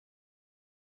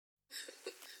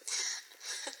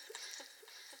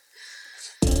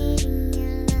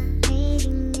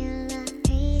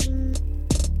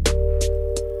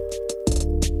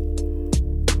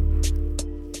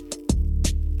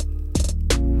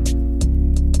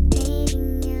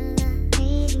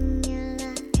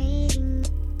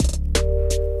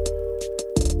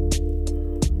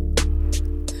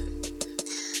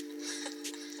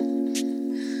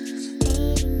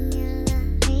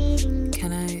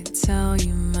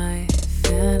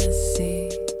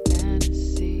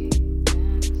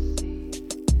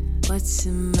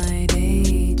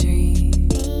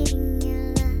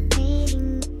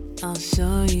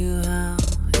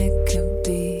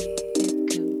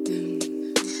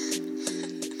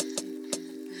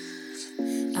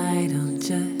I don't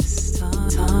just talk.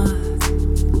 I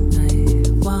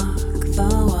walk the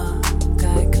walk. I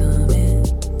come in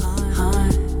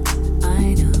hot.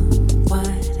 I know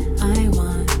what I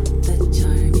want. The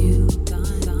charm you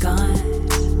got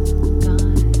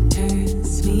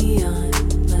turns me on.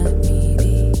 Let me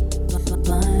be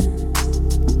blunt.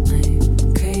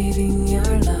 I'm craving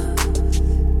your love.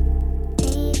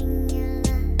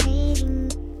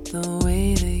 The way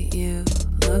that you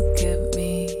look at me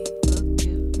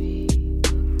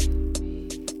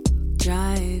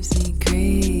drives me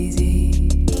crazy.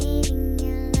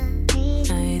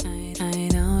 I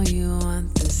know you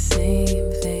want the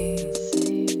same thing.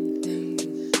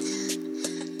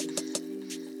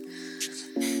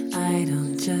 I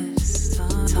don't just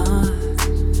talk. I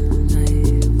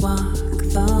walk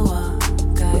the walk.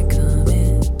 I come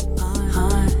in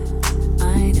hot.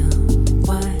 I know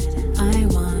what I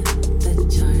want. The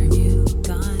charm you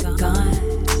got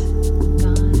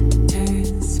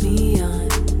turns me on.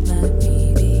 Let me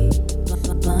be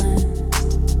blunt.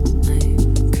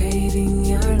 I'm craving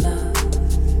your love.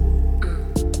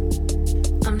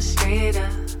 I'm straight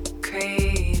up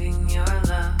craving your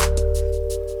love.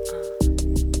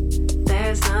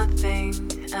 There's nothing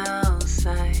else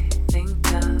I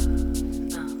think of.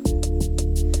 No.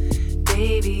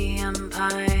 Baby, I'm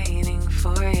pining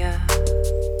for ya.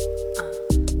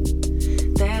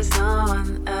 There's no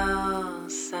one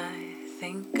else I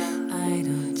think of. I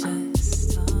don't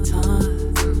just talk.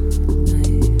 I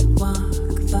walk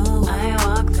the walk. I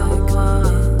walk the walk.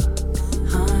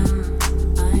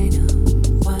 I know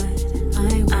what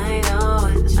I want. I know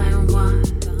what I want.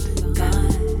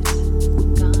 God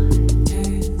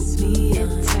turns me on.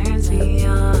 It turns me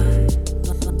on.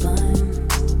 Blunt.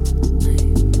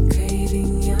 I'm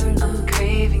craving your love. I'm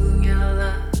craving your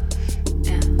love.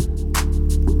 Yeah.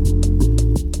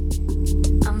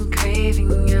 I'm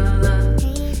craving your love.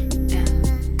 Yeah.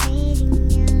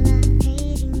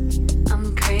 I'm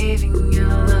craving your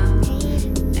love.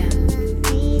 Yeah.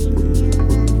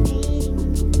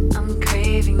 I'm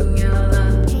craving your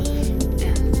love.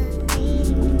 Yeah.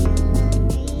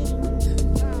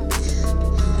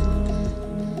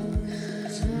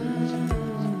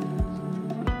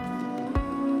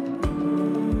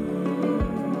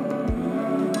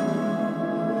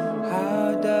 How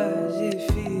does it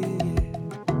feel?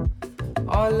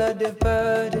 All of the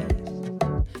burdens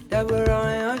that were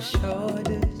on your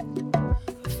shoulders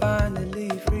are finally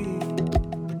free.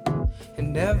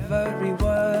 And every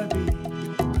worry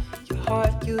your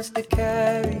heart used to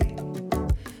carry,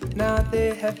 now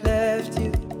they have left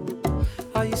you.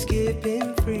 Are you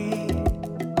skipping free?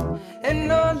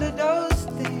 And all of those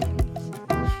things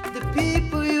the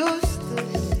people used to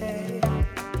say,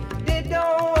 they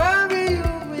don't worry you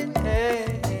in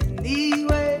any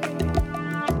way.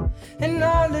 And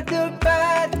all of the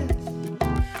badness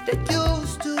that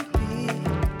used to be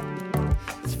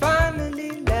has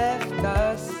finally left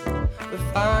us. We're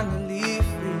finally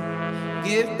free.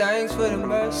 Give thanks for the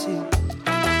mercy.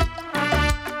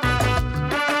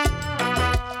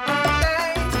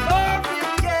 Thanks for it,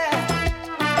 yeah.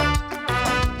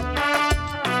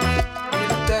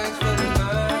 Give thanks for the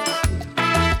mercy.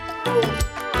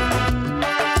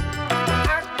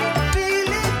 I can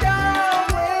feel it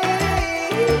always.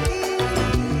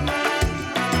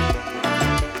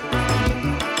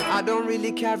 I don't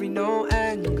really carry no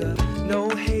anger, no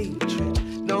hatred,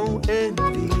 no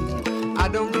envy. I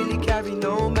don't really carry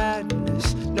no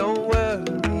madness, no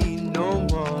worry, no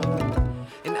more.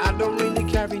 And I don't really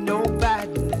carry no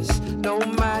badness, no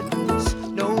madness,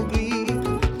 no greed.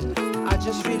 I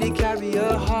just really carry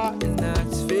a heart, and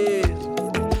that's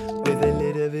filled with a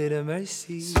little bit of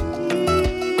mercy.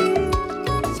 Sweet,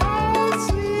 so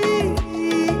sweet,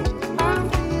 I'm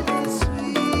feeling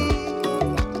sweet,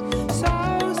 so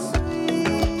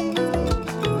sweet,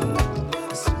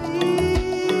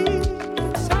 sweet,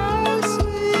 so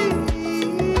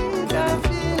sweet, I'm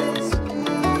feeling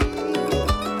sweet,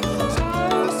 so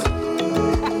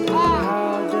sweet.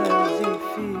 How does it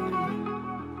feel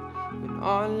when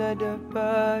all of the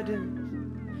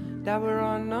burdens that were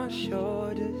on our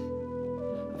shoulders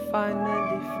are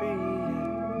finally free?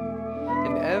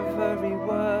 And every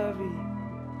worry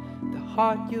the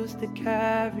heart used to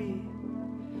carry,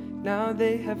 now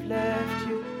they have left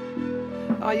you.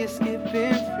 Are you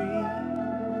skipping free?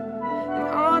 And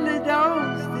all of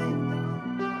those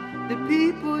things the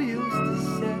people used to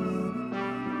say,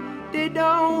 they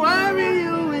don't worry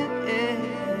you in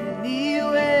any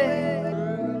way.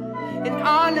 And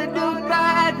all of the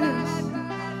badness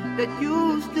that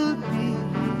used to be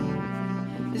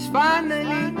is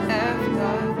finally left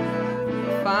us.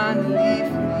 Finally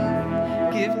free.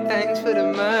 Give thanks for the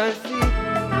mercy.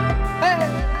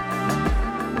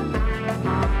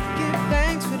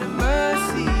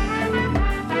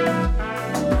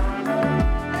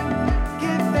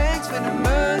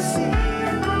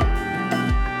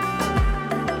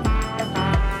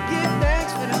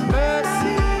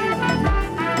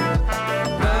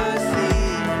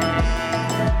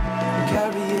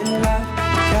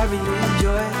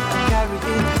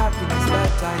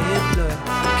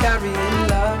 carrying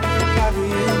love,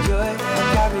 carrying joy,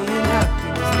 carrying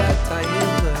happiness that I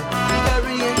enjoy.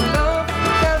 Carrying love,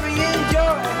 carrying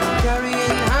joy,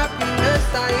 carrying happiness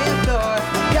I enjoy.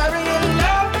 Carrying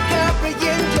love,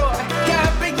 carrying joy,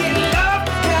 carrying love,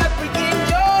 carrying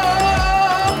joy.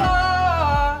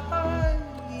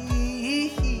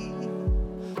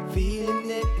 Feeling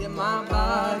it in my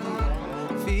body,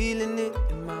 feeling it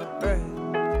in my breath,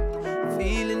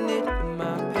 feeling it in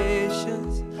my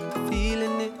patience,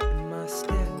 feeling it in my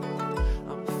step.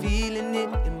 I'm feeling it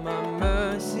in my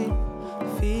mercy,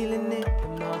 feeling it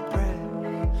in my breath.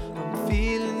 I'm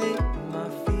feeling it in my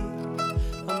feet,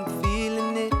 I'm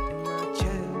feeling it in my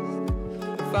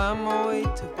chest. Find my way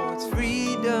towards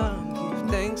freedom, give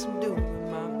thanks, I'm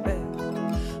doing my best.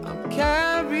 I'm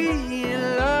carrying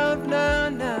love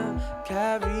now,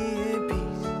 carrying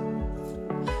peace.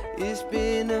 It's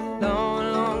been a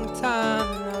long, long time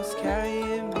and I was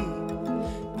carrying me.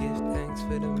 Give thanks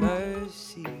for the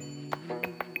mercy.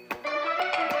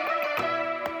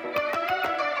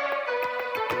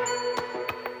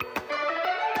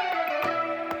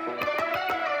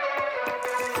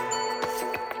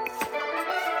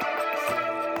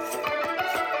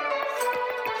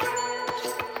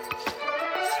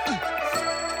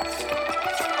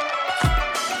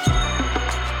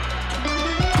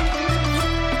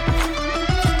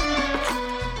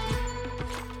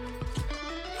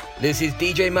 This is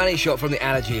DJ Manny Shot from The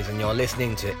Allergies, and you're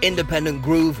listening to Independent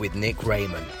Groove with Nick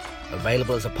Raymond.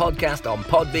 Available as a podcast on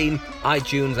Podbean,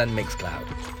 iTunes and Mixcloud.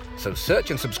 So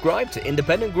search and subscribe to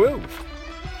Independent Groove.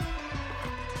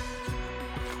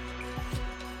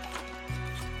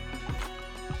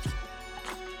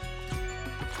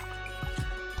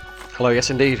 Hello, yes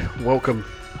indeed, welcome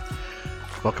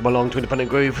along to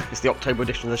Independent Groove. It's the October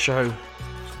edition of the show.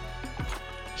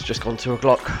 It's just gone 2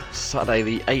 o'clock, Saturday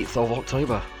the 8th of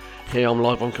October. Here I'm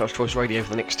live on Cuts Choice Radio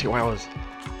for the next 2 hours.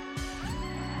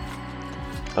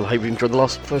 And I hope you enjoyed the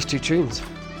first 2 tunes.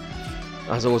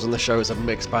 As always on the show, it's a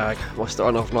mixed bag. We're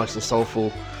starting off nice and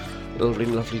soulful,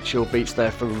 lovely chill beats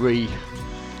there from Ree,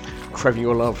 Craving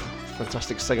Your Love,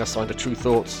 fantastic singer signed to True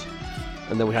Thoughts.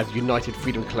 And then we had United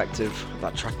Freedom Collective,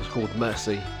 that track was called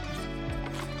Mercy.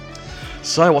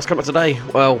 So what's coming up today?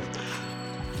 Well,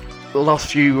 the last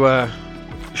few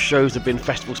shows have been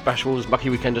festival specials, Mucky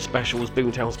Weekender specials,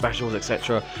 Boomtown specials,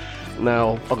 etc.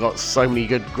 Now I've got so many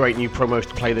great new promos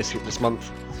to play this month.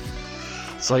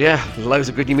 So yeah, loads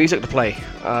of good new music to play.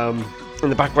 In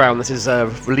the background, this is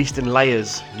Released in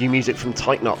Layers, new music from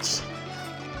Tight Knots.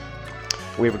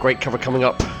 We have a great cover coming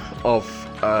up of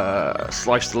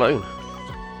Sly Stallone.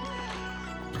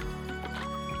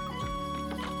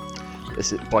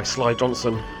 This is by Sly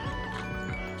Johnson.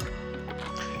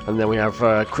 And then we have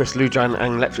Chris Lujan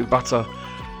and Electric Butter,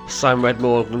 Sam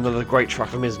Redmore, another great track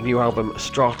from his new album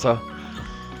Strata,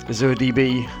 Azura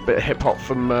DB, bit of hip hop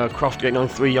from Craft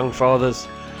 893, Young Fathers,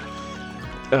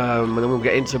 and then we'll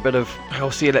get into a bit of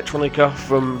housey electronica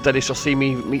from Daddy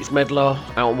Sosimi meets Medlar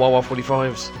out on Wawa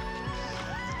 45s,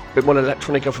 a bit more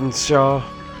electronica from Shah,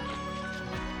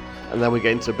 and then we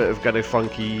get into a bit of ghetto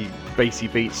funky bassy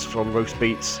beats from Roast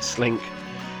Beats, Slink,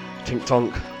 Tink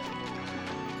Tonk.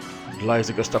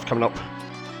 Loads of good stuff coming up.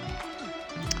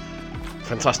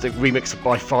 Fantastic remix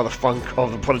by Father Funk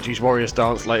of the Prodigy's Warriors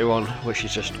Dance later on, which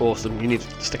is just awesome. You need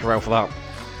to stick around for that.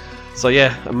 So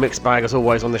yeah, a mixed bag as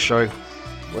always on this show.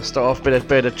 We'll start off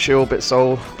bit of chill, bit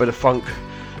soul, bit of funk,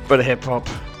 bit of hip hop,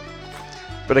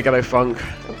 bit of ghetto funk,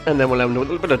 and then we'll end with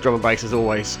a little bit of drum and bass as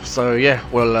always. So yeah,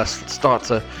 we'll start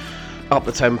to up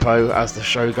the tempo as the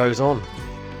show goes on.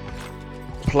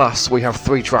 Plus, we have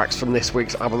 3 tracks from this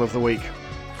week's album of the week.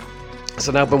 It's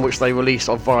an album which they released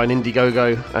via an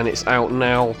Indiegogo, and it's out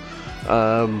now.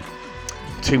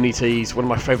 Too Many Teas, one of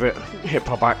my favourite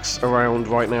hip-hop acts around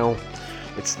right now.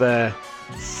 It's their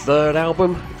 3rd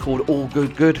album called All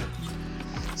Good Good.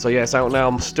 So yeah, it's out now.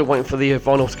 I'm still waiting for the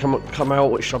vinyl to come out,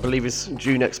 which I believe is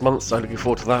due next month, so looking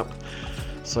forward to that.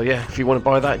 So yeah, if you want to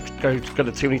buy that, go to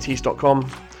toomanyteas.com,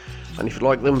 and if you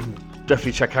like them,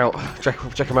 definitely check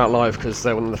them out live, because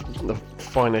they're one of the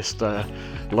finest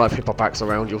live hip hop acts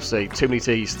around. You'll see Too Many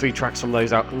Teas, 3 tracks from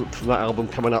that album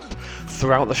coming up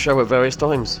throughout the show at various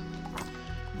times.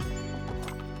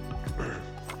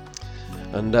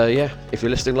 And yeah, if you're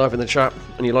listening live in the chat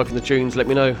and you're liking the tunes, let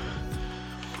me know.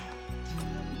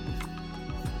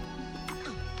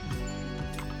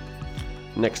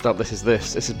 Next up, this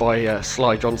is by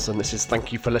Sly Johnson. This is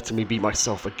Thank You for Letting Me Be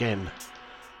Myself Again.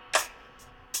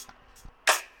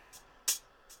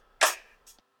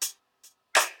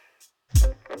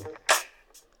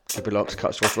 Keep it locked,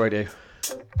 Cut Choice Radio.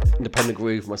 Independent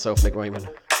Groove, myself, Nick Raymond.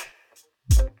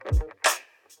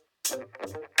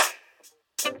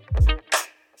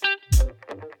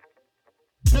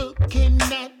 looking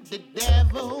at the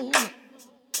devil,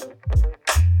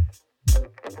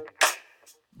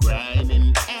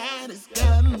 grinding at his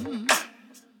gun.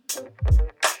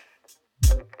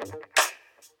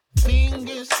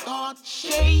 Fingers start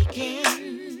shaking.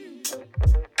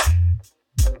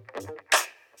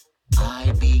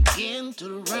 I begin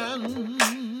to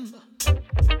run.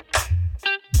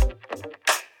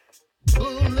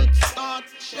 Bullets start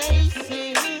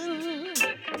chasing.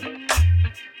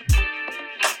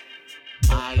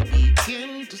 I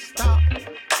begin to stop.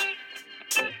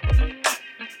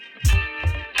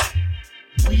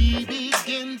 We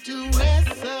begin to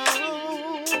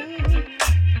wrestle.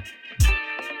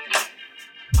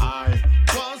 I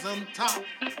was on top.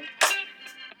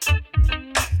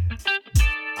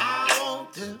 I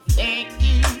want to thank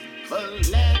you for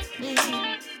letting me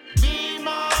be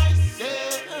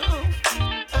myself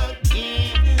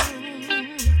again.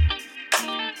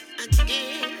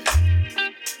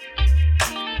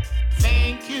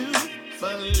 Thank you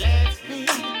for letting me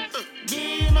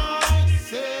be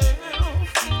myself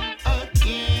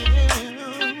again.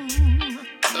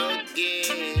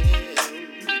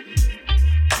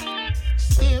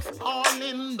 Stiff all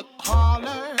in the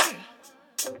collar,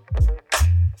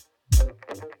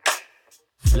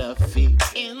 fluffy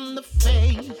in the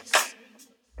face.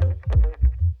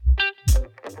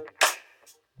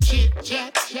 Chit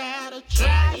chat chatter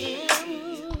trying.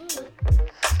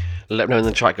 Let me know in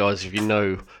the chat, guys, if you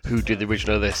know who did the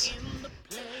original of this.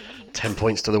 10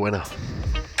 points to the winner.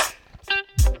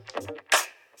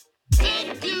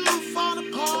 Thank you for the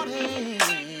party.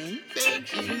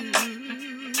 Thank you.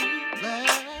 But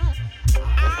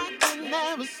I can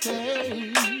never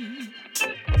stay.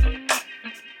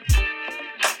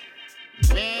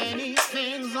 Many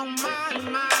things on my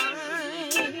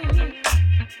mind.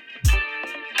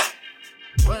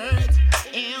 Words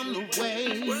in the way.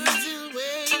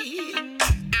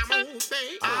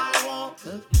 I want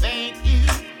to thank you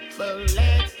for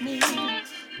letting me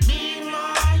be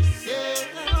myself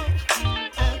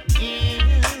again.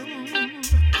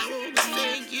 I want to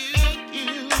thank you.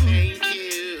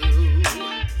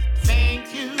 Thank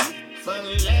you for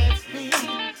letting me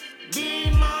be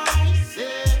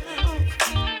myself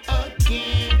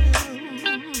again.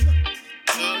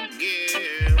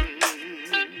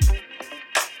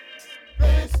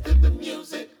 Rest in the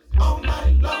music all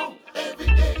night long. Every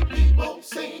day people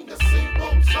sing a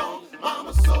single song.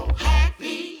 Mama's so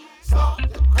happy.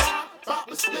 Start to cry.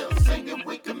 Papa's still singing.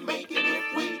 We can make it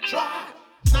if we try.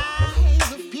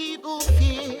 Eyes of people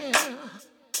fear.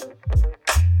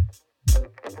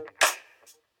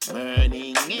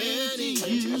 Burning into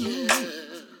you.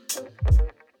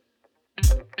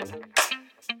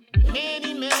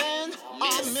 Many men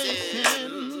are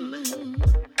missing.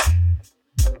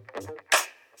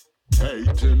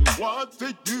 Hating what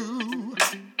they do.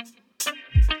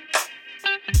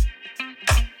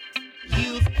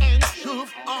 Youth and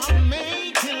truth are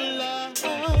making love.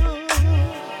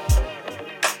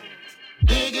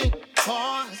 Dig it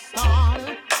for a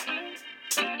starter.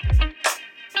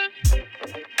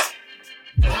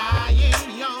 Dying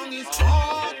young is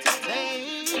hard to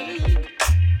take.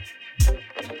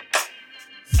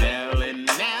 Selling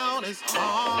out is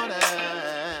harder.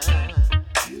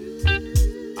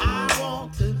 I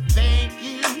want to thank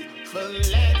you for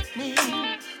letting me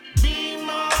be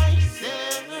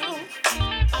myself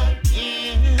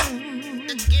again.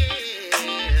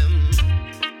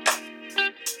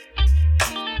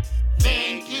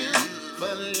 Thank you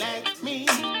for letting me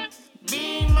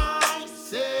be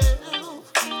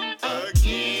myself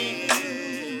again.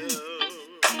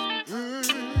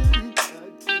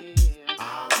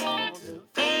 I want to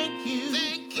thank you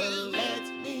for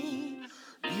letting me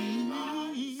be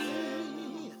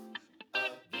myself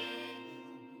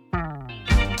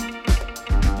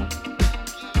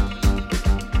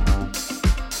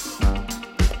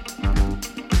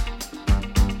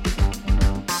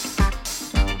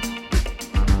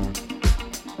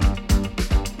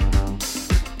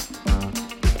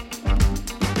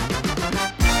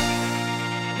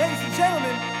Ladies and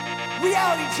gentlemen,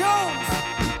 Reality Jones.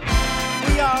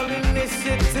 We all in this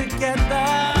shit together.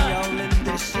 We all in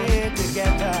this shit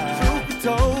together. Truth be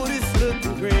told, it's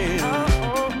looking great.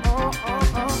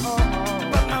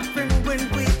 But my friend, when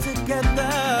we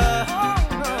together,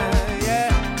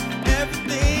 yeah,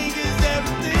 everything is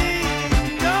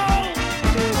everything. No,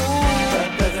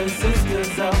 brothers and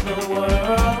sisters of the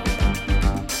world,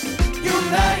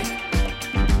 unite.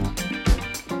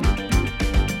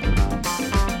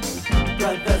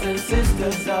 Brothers and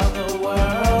sisters of the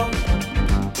world,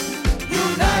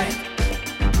 unite.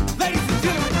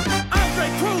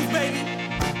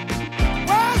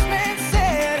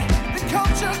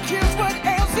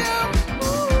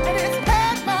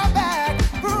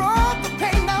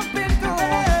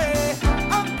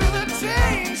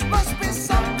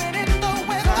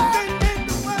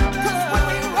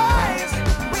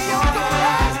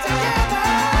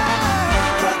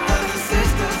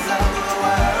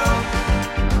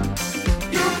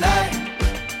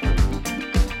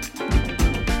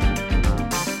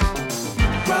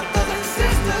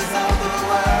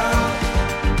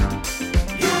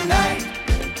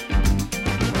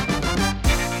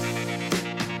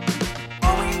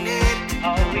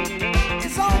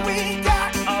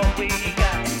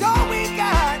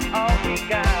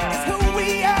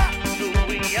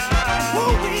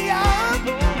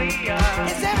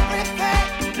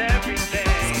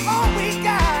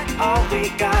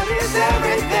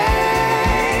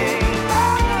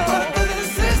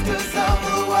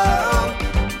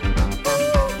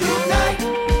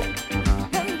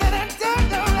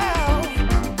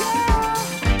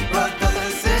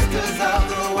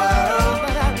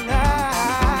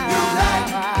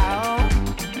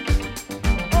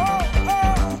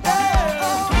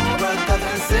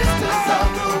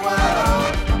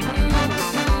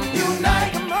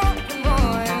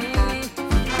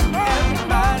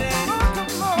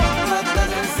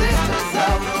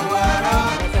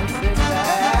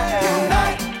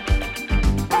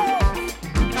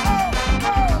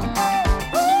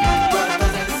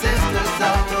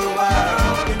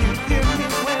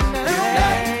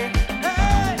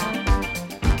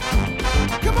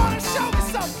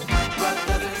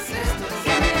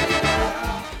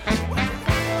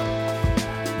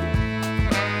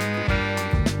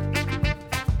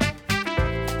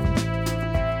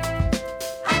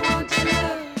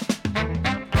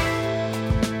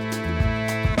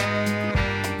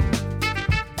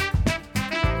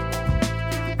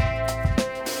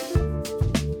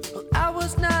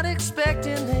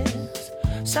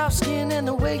 Soft skin and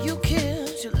the way you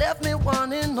kiss, you left me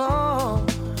wanting more.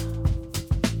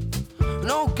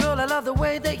 No, girl, I love the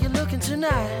way that you're looking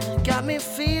tonight. Got me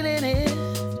feeling it.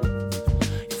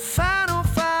 You're fine, oh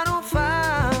fine, oh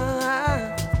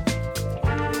fine.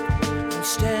 I'm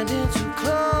standing too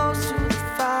close to the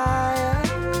fire.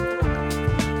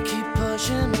 Keep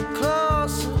pushing me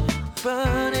closer,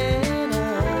 burning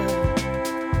up.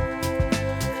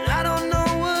 And I don't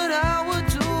know what I would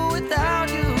do without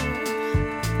you,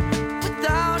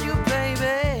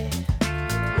 baby.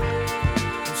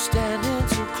 I'm standing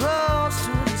too close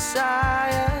to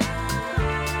desire,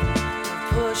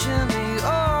 pushing me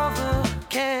over,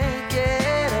 can't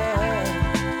get up.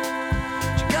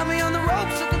 She got me on the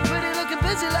ropes, looking pretty, looking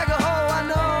busy like a hoe. I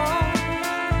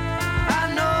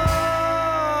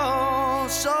know.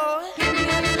 So give me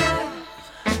your love,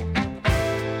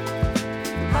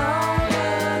 oh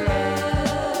your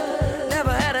love.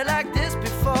 Never had it like this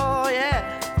before,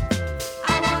 yeah.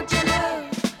 I want your love,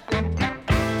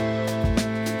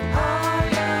 oh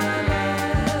your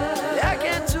love. I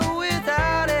can't do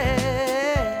without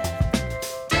it.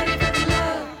 Dirty baby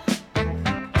love,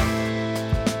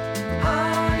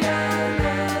 oh your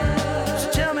love. So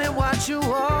tell me what you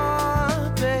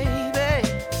want, baby.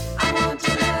 I want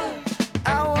your love,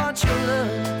 I want your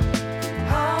love,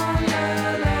 oh your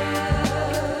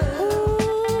love.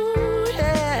 Ooh,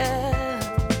 yeah.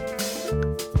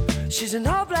 She's an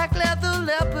all black leather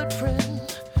leopard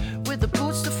print with the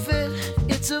boots to fit.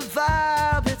 It's a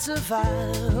vibe, it's a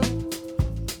vibe.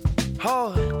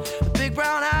 Oh, the big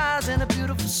brown eyes and a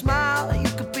beautiful smile. You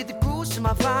could be the goose to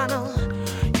my vinyl.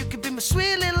 You could be my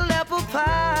sweet little apple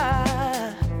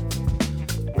pie.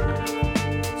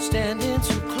 Standing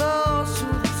too close to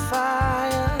the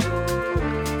fire,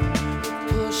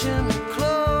 pushing me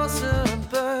closer and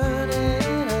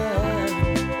burning up.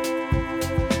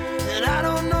 And I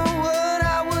don't know what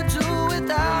I would do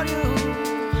without you,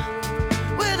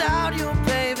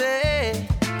 baby.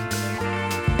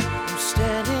 I'm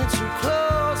standing too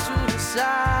close to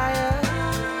desire,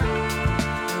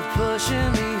 you're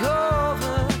pushing me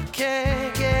over,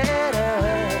 can't get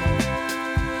up.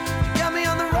 You got me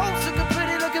on the ropes, looking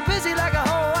pretty, looking busy like a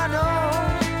hoe. I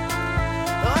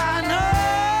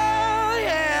know,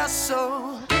 yeah.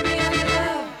 So give me your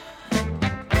love,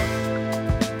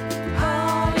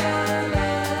 oh your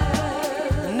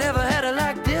love. Never had it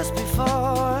like this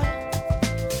before.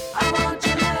 I want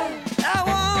your love, I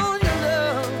want your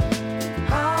love,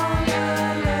 oh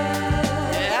your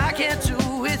love. Yeah, I can't do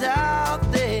without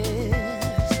this.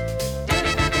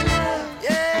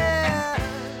 Yeah.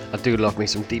 I do love me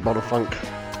some deep bottle funk.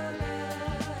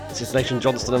 This is Nathan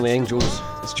Johnston and the Angels.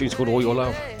 This tune's called All Your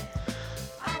Love.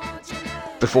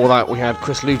 Before that, we had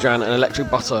Chris Lujan and Electric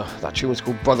Butter. That tune was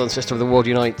called Brother and Sister of the World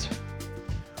Unite.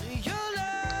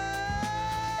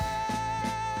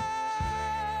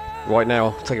 Right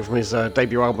now, taken from his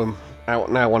debut album,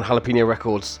 out now on Jalapeno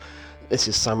Records. This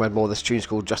is Sam Redmore. This tune's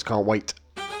called Just Can't Wait.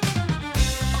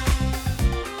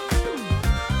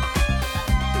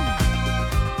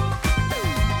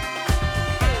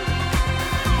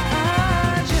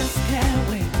 I just can't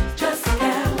wait to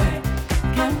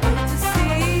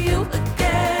see you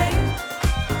again.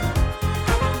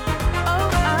 Oh,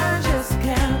 I just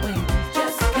can't wait to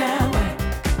see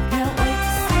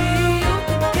you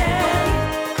again.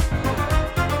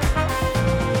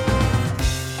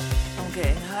 I'm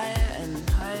getting higher and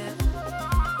higher,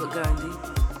 we're going deep.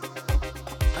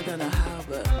 I don't know how,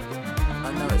 but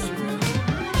I know it's real.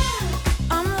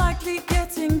 I'm likely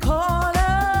getting caught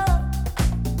up,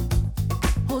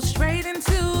 pulled straight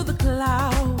into the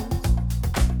clouds,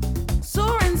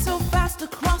 soaring so fast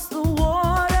across the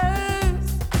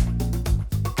waters,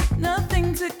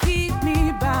 nothing to keep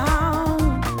me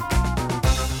bound.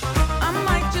 I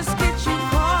might just get you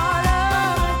caught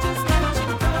up,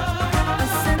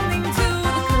 ascending to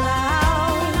the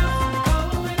clouds,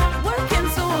 working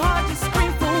so hard to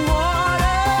scream for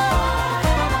water,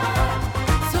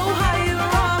 so high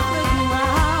you're off the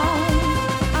ground.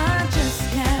 I just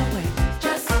can't wait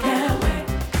to see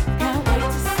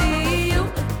you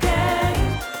again.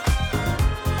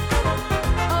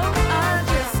 Oh, I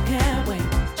just can't wait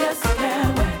to see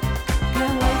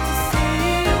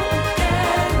you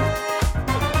again.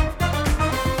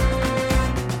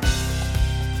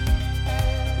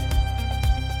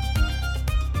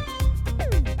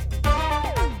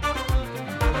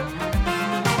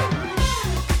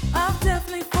 I've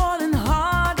definitely fallen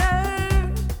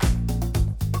harder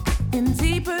and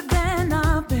deeper than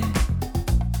I've been.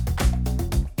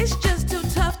 It's just too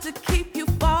tough to keep you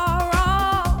far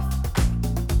off.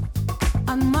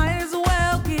 I might as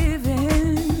well give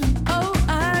in. Oh,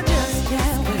 I just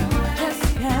can't wait to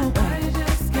see you again.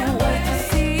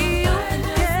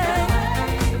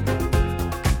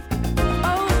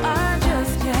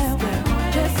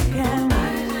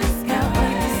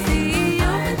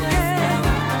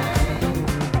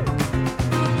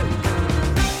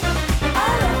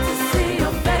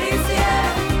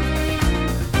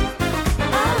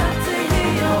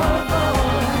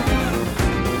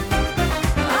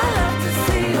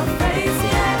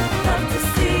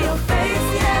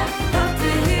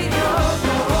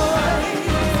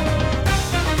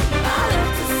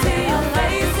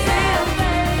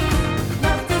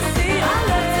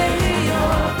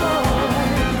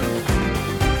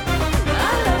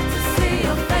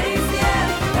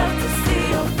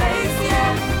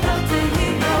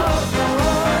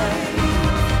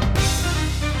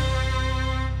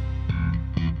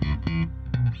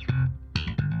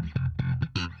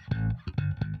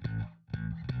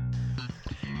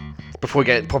 before we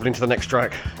get properly into the next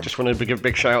track, just wanted to give a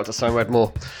big shout out to Sam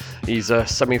Redmore. He's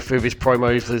sent me through his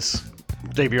promos for his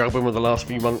debut album of the last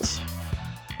few months.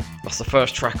 That's the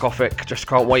first track off it, Just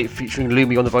Can't Wait, featuring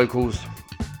Lumi on the vocals.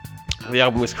 The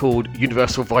album is called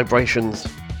Universal Vibrations.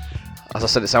 As I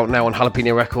said, it's out now on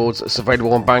Jalapeno Records. It's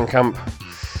available on Bandcamp.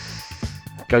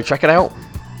 Go check it out.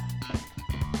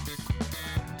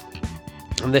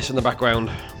 And this in the background,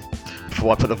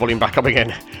 before I put the volume back up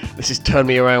again, this is Turn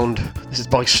Me Around. This is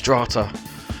by Strata,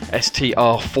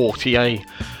 STR40A.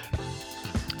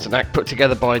 It's an act put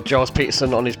together by Giles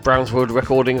Peterson on his Brownswood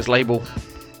Recordings label.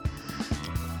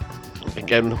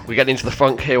 Again, we're getting into the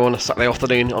funk here on a Saturday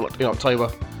afternoon in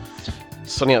October.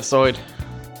 Sunny outside,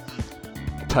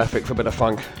 perfect for a bit of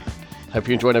funk. Hope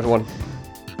you enjoyed, everyone.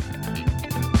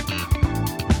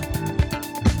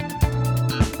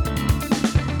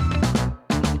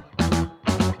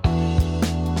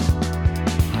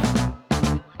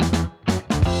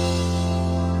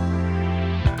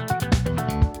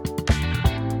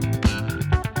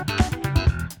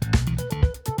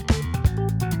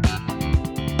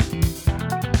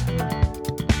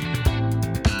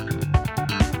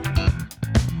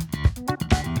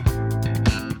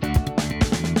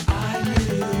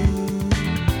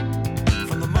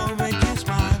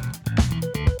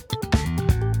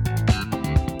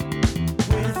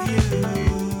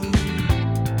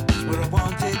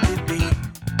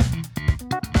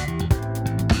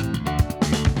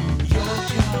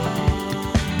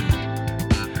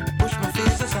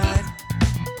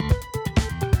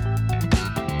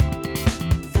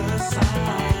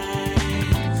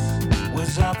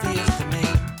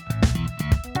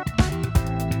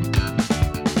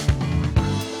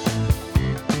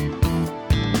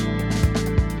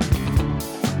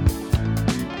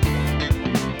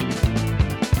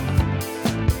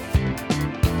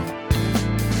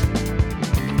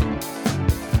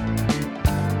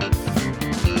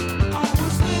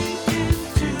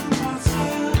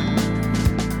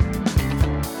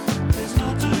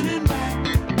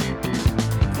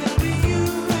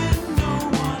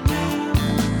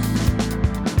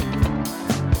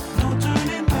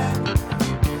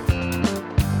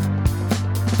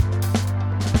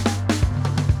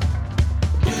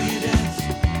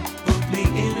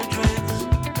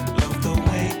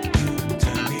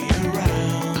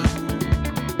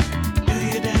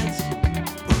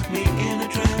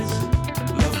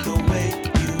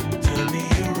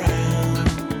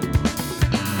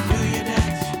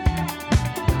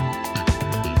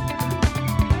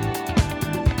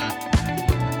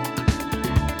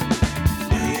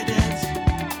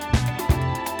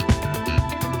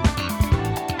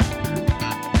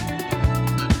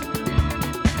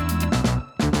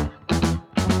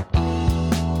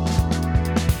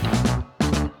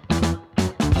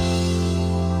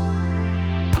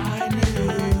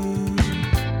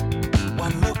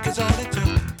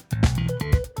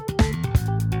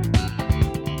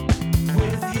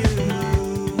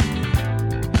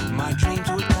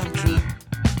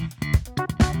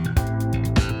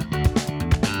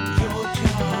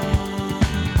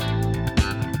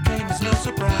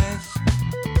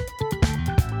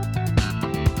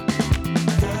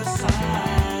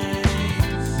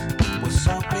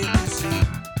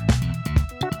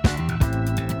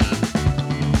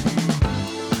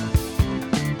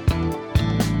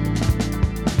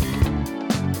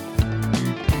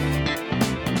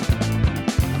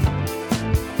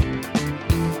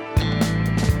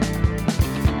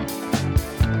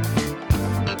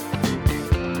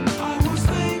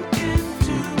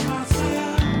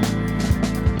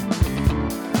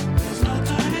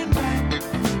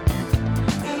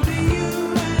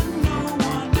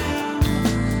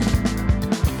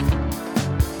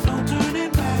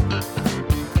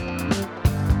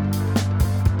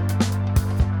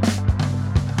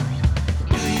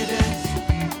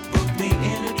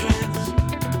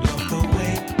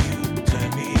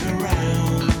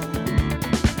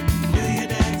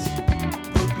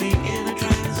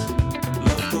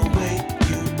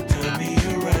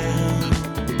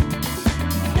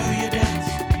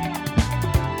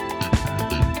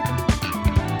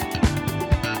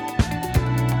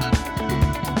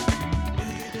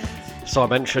 So I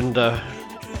mentioned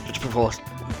just before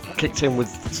I kicked in with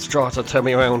Strata, Turn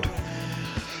Me Around,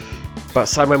 but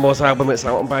Sam Redmore's album, it's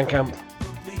out on Bandcamp.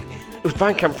 It was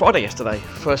Bandcamp Friday yesterday,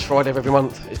 first Friday of every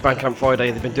month. It's Bandcamp Friday.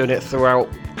 They've been doing it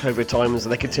throughout COVID times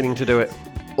and they're continuing to do it.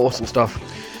 Awesome stuff.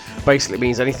 Basically it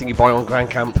means anything you buy on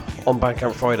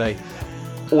Bandcamp Friday,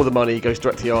 all the money goes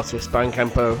direct to the artist.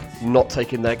 Bandcamp are not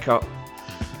taking their cut,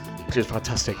 which is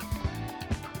fantastic.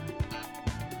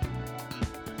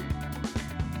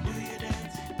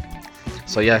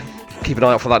 So yeah, Keep an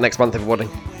eye out for that next month, everybody.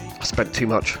 I spent too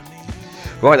much.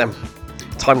 Right then,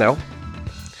 time now.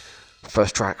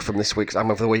 First track from this week's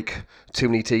album of the week, Too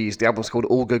Many T's. The album's called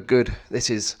All Good Good. This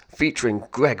is featuring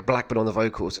Greg Blackburn on the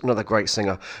vocals, another great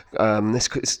singer.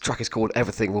 This track is called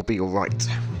Everything Will Be Alright.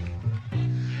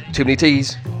 Too Many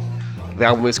T's. The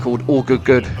album is called All Good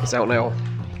Good. It's out now.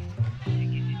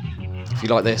 If you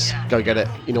like this, go get it.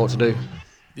 You know what to do.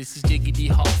 This is jiggity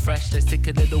hot fresh, let's take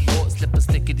a little walk, slip a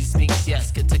snickety sneaks,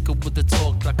 yes. Get tickled with the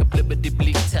talk like a blibbity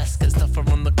bleak test. Get tougher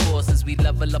on the course as we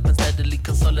level up and steadily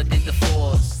consolidate the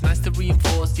force. Nice to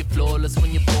reinforce you're flawless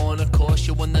when you're born, of course.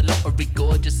 You won the lottery,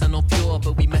 gorgeous and all pure,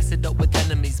 but we mess it up with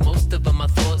enemies. Most of them are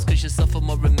thoughts, cause you suffer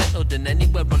more in mental than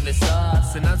anywhere on this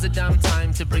earth. So now's the damn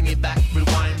time to bring it back,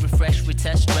 rewind, refresh,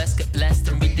 retest, stress, get blessed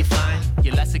and redefine.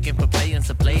 Your last again for playing,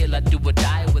 so play it like do or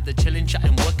die. With a chillin',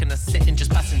 chatting, working, or sitting,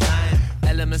 just passing time.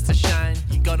 Elements to shine,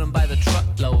 you got them by the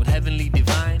truckload, heavenly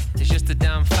divine. It's just a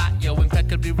damn fact, yo,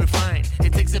 impeccably refined.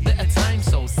 It takes a bit of time,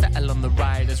 so settle on the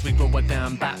ride as we grow a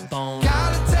damn backbone.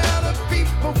 Gotta tell the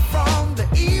people from the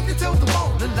evening till the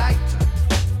morning light.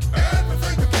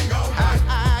 Everything will be alright.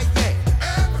 Yeah.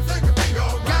 Everything will be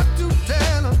alright. Got to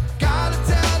tell them, gotta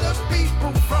tell the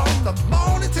people from the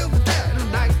morning till the dead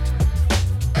of night.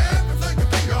 Everything will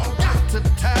be alright. Got to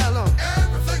tell them,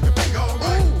 everything will be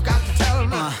alright. Ooh, got to tell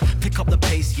them. Pick up the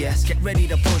pace, yes, get ready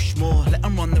to push more. Let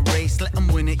them run the race, let them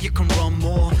win it, you can run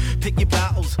more. Pick your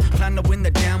battles, plan to win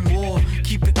the damn war.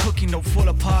 Keep it cooking, don't fall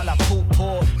apart like pulled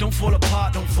pork. Don't fall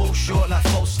apart, don't fall short like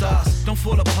false stars. Don't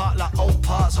fall apart like old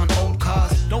parts on old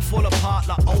cars. Don't fall apart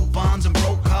like old barns and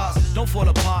broke cars. Don't fall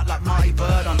apart like Marty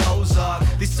Bird on Ozark.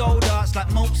 This old art's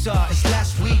like Mozart, it's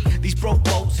last week. These broke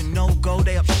boats and no go,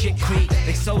 they up shit creek.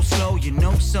 They so slow, you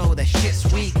know so, that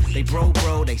shit's weak. They bro,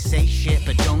 they say shit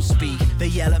but don't speak. They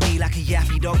yell at me like a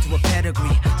yappy dog to a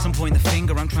pedigree. Some point the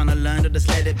finger, I'm trying to learn to just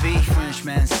let it be. French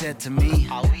man said to me,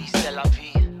 ah oui, c'est la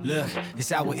vie. Look, this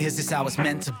how it is, this how it's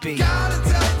meant to be.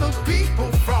 Gotta tell the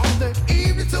people from the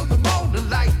evening till the morning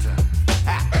light.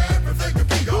 Everything will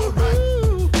be alright.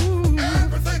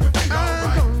 Everything will be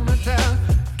alright. I'm gonna tell,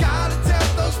 gotta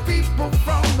tell those people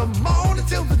from the morning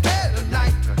till the dead of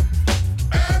night.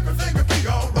 Everything will be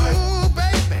alright. Ooh,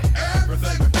 baby.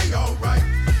 Everything will be alright.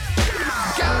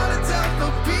 Gotta tell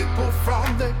the people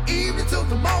from the evening till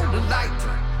the morning light.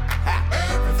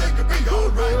 Everything will be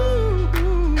alright.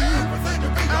 Everything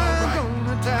will be alright. I'm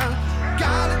gonna tell,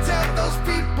 gotta tell those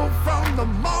people from the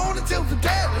morning till the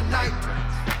dead of night.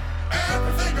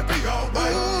 Everything will be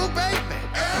alright. Ooh, baby.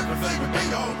 Everything will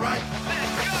be alright.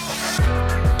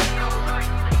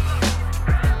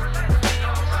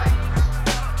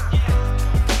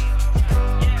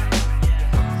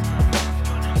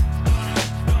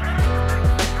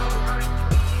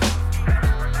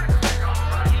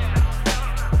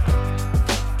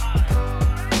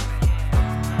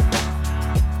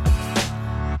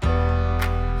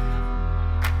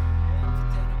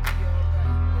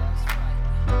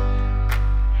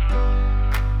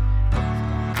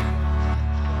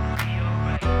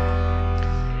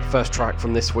 First track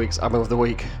from this week's album of the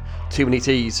week, Too Many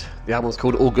T's. The album's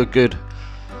called All Good Good.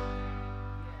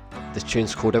 This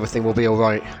tune's called Everything Will Be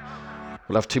Alright.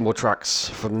 We'll have 2 more tracks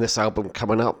from this album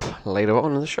coming up later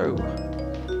on in the show.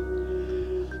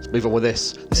 Let's move on with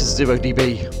this. This is Zero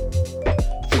DB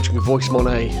featuring Voice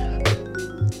Monet.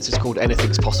 This is called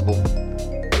Anything's Possible.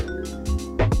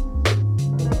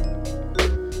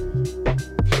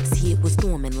 It was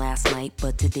storming last night,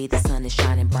 but today the sun is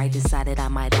shining bright. Decided I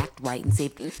might act right and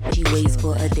save she waits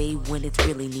for a day when it's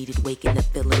really needed. Waking up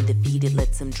feeling defeated,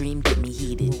 let some dream get me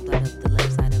heated. Right up the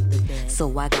left side of the bed.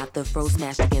 So I got the fro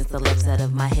smashed against the left side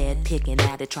of my head, picking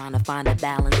at it, trying to find a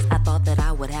balance. I thought that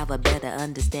I would have a better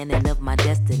understanding of my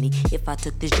destiny if I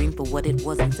took this dream for what it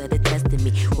was instead of testing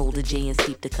me. Rolled a J and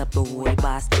steeped a cup of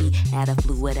Rooibos tea. Add a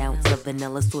fluid ounce of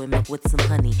vanilla soy milk with some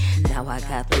honey. Now I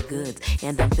got the goods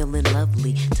and I'm feeling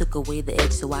lovely. Took away the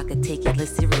edge so I could take it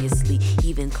less seriously.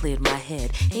 Even cleared my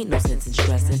head, ain't no sense in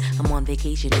stressing. I'm on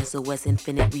vacation, SOS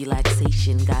infinite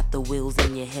relaxation. Got the wheels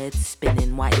in your head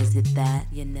spinning. Why is it that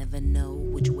you never know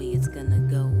which way it's gonna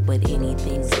go? But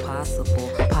anything's possible,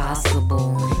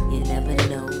 possible. You never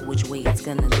know which way it's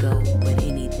gonna go. But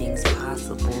anything's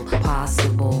possible,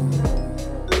 possible.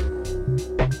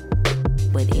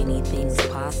 But anything's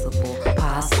possible,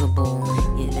 possible.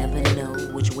 You never know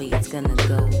which way it's gonna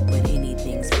go. But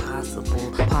anything's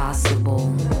possible,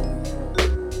 possible.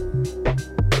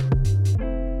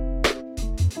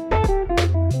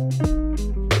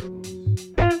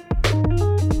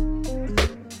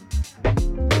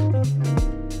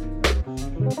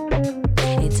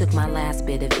 It took my last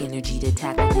bit of energy to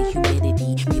tackle the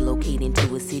humidity. Relocating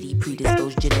to a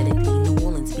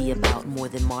more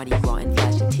than Mardi Gras and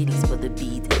flashing titties for the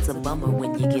beads. It's a bummer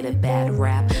when you get a bad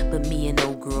rap, but me and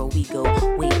old girl, we go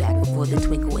way back before the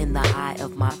twinkle in the eye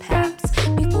of my paps.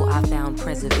 Before I found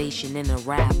preservation in a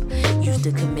rap, used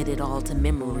to commit it all to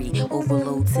memory,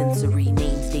 overload sensory,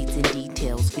 names, dates, and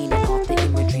details, feeding off the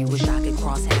imagery. Wish I could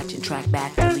cross-hatch and track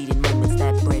back deleted moments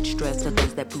that bred stress to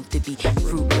those that proved to be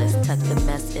fruitless. Tuck the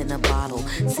mess in a bottle,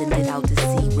 send it out to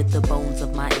sea with the bones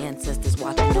of my ancestors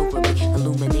watching over me,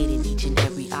 illuminating each and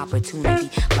every opportunity.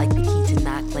 Like the key to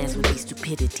not glance would be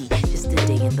stupidity. Just a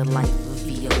day in the life of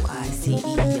VOICE,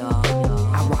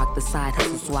 y'all. I rock the side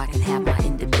hustle so I can have my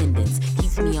independence.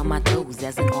 Keeps me on my toes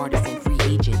as an artist and free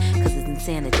agent. Cause it's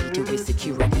insanity to risk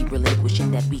security,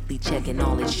 relinquishing that weekly check and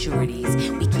all its sureties.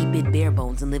 We keep it bare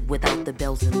bones and live without the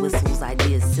bells and whistles.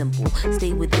 Ideas simple.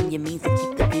 Stay within your means and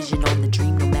keep the vision on the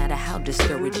dream, no matter how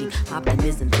discouraging.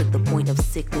 Optimism to the point of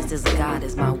sickness, as God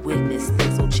is my witness.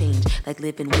 Things will change, like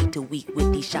living week to week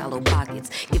with these shallow pockets.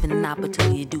 Given an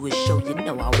opportunity to do a show, you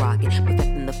know I'll rock it.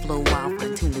 Perfecting the flow while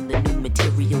fine-tuning the new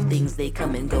material. Things they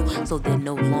come and go, so they're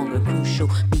no longer crucial.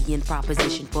 Being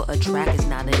proposition for a track is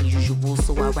not unusual,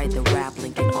 so I write the rap,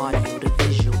 linking audio to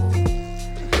visual.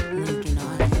 Linking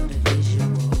audio to visual.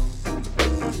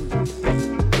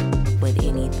 But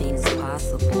anything's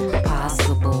possible,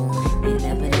 possible. You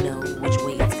never know which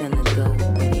way it's gonna go,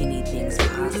 but anything's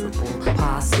possible,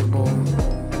 possible.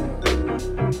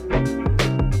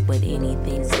 But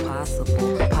anything's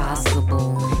possible,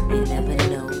 possible. You never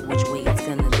know which way it's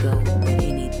gonna go, but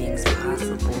anything's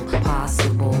possible,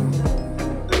 possible.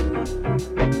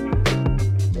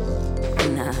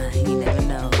 Nah, you never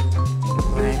know,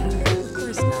 right? Of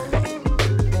course not.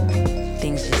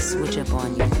 Things just switch up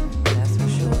on you, that's for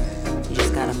sure. You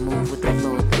just gotta move with the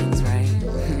flow of things, right?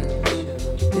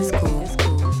 It's cool, it's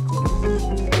cool, it's cool.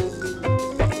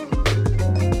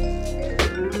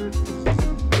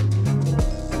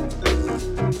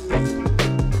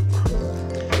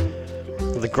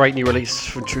 The great new release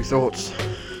from Tru Thoughts,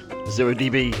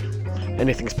 0dB,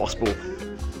 Anything's Possible.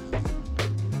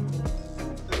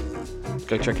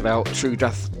 Go check it out,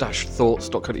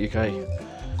 tru-thoughts.co.uk,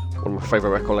 one of my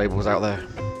favourite record labels out there.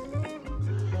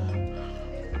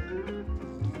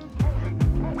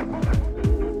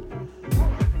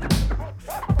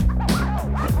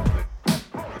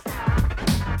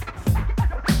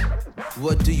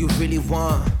 What do you really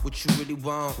want? What you really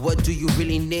want? What do you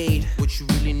really need? What you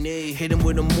really need? Hit him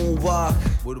with a moonwalk,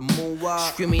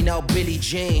 screaming out Billie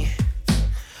Jean.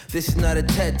 This is not a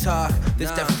TED Talk.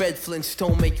 This that Fred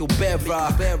Flintstone make your bed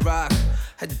rock.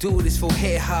 I do this for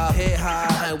hip hop.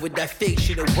 I ain't with that fake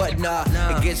shit or whatnot.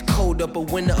 It gets cold up a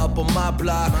winter up on my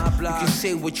block. You can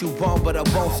say what you want, but I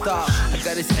won't stop. I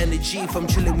got this energy from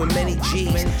chilling with many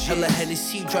G's. Hella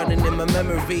Hennessy drowning in my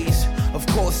memories. Of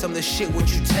course I'm the shit,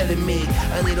 what you telling me?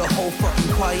 I need a whole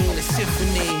fucking choir in a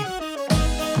symphony.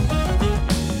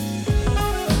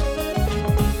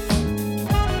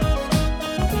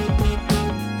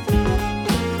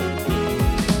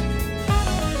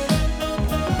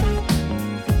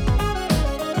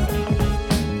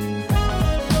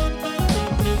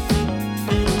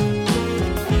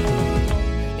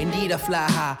 I fly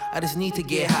high, I just need to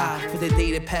get high. For the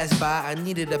day that passed by, I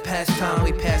needed a pastime.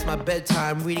 Way past my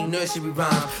bedtime, reading nursery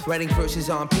rhymes, writing verses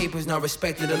on papers, not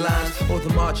respecting the lines. Or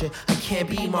the margin, I can't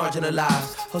be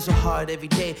marginalized. Hustle hard every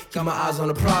day, got my eyes on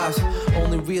the prize.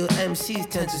 Only real MCs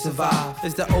tend to survive.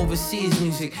 It's the overseas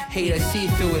music, hate I see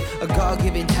through it. A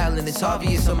God-given talent, it's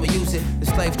obvious I'ma use it.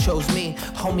 This life chose me,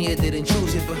 homie I didn't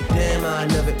choose it, but damn I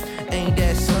love it. Ain't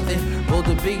that something? Roll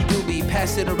the big doobie,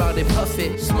 pass it around and puff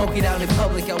it. Smoke it out in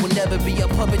public, I would never be a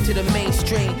puppet to the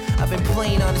mainstream. I've been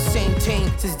playing on the same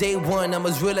team since day one. I'm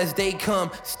as real as they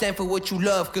come. Stand for what you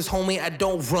love, cause homie I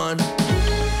don't run.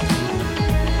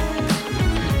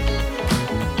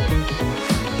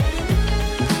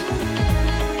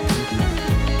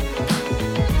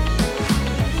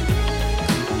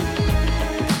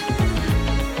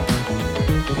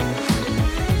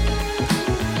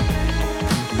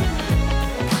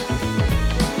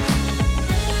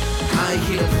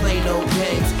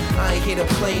 Here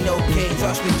to play no games,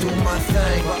 watch me do my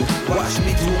thing. Watch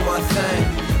me do my thing.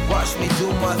 Watch me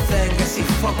do my thing. I see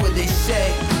fuck what they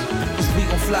say. Cause we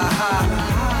gon' fly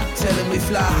high. Tell them we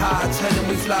fly high. Tell them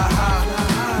we fly high.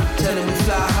 Tell them we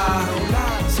fly high.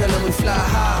 Tell them we fly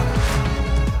high.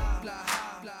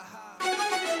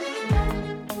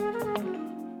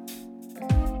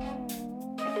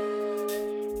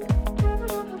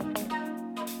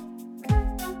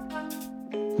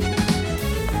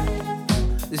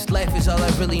 This life is all I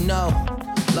really know.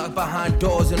 Locked behind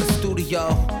doors in the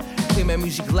studio. Play my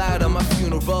music loud on my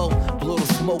funeral. Blow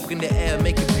the smoke in the air,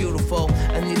 make it beautiful.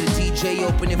 I need a DJ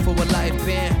opening for a live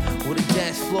band with a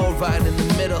dance floor right in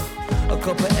the middle. A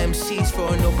couple MCs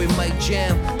for an open mic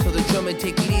jam, so the drummer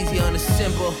take it easy on the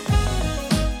cymbal.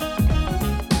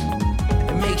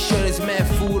 And make sure there's mad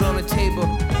food on the table.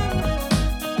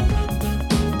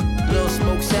 Little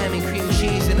smoked salmon, cream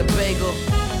cheese, and a bagel.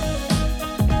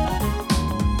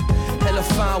 Hella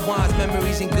fine wines,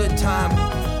 memories, and good time.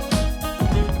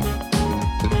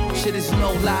 Shit is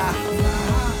no lie.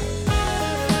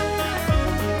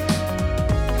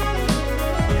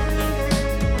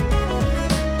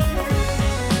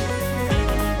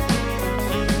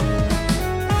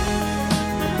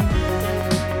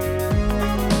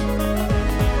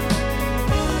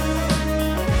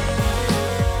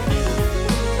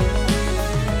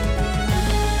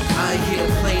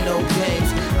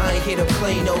 Here to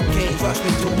play no games, watch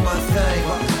me do my thing.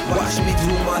 Watch me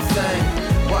do my thing.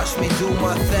 Watch me do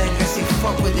my thing. I say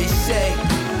fuck what they say,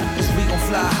 'cause we gon'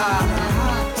 fly high.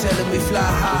 Tell them we fly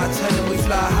high. Tell them we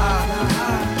fly high.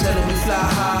 Tell them we fly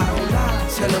high.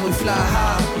 Tell them we fly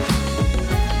high.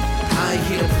 I ain't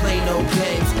here to play no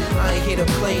games. I ain't here to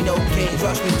play no games.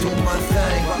 Watch me do my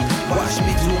thing. Watch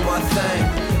me do my thing.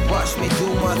 Watch me do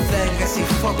my thing. I say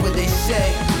fuck what they say,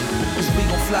 'cause we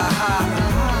gon' fly high.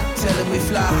 Tell them we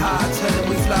fly high, tell them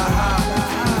we fly high.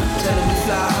 Tell them we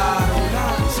fly high,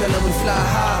 tell them we fly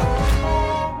high.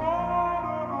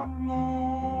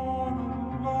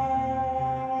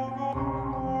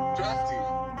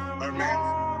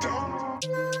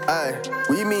 Aye,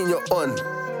 what you mean you're on?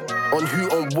 On who,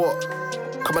 on what?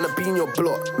 Come on, I be in your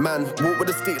block, man. Walk with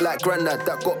a stick like granddad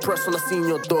that got pressed when I seen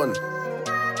your don.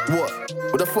 What?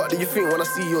 What the fuck do you think when I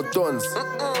see your dons?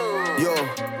 Yo,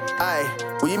 aye,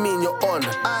 what you mean you're on?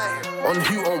 On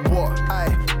who, on what?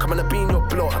 Aye, come on, I be in your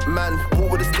block, man.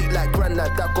 Walk with a stick like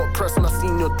granddad that got pressed when I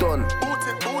seen your don.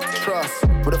 Trust,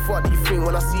 what the fuck do you think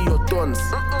when I see your dons?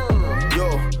 Yo,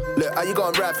 look, how you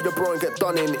gonna rap for the bro and get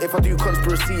done in? If I do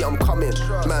conspiracy, I'm coming.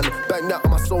 Man, bang that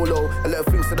on my solo. A little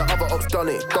things to the other ops done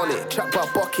it. Chat by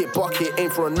bucket, aim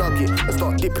for a nugget and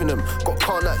start dipping them. Got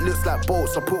car that looks like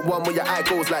bolts. I put one where your eye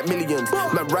goes like millions.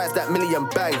 Man, rise that million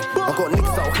bang. I got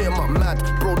niggas out here, I'm mad.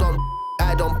 Bro, don't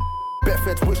I don't.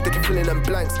 Betfeds wish they could fill in them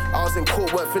blanks. I was in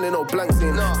court, weren't filling no blanks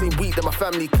in. Same week that my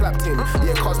family clapped in.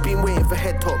 Yeah, cuz been waiting for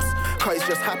head tops. Cuz he's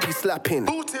just happy slapping.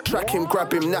 Track him,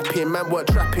 grab him, nap him. Man weren't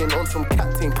trapping on some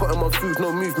captain. Put him on food,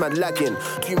 no move, man lagging.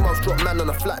 2 months drop man on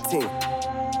a flat thing.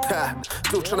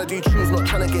 Still tryna do tunes, not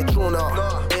tryna get drawn out.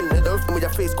 In the open with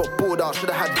your face got bored out.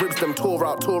 Should've had ribs, them tore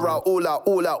out, all out.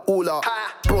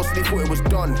 Bro, sleep thought it was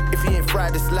done. If he ain't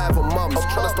fried, it's live on mums. I'm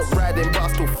tryna stop riding, but I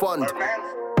still fund.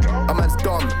 A man's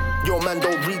dumb, yo man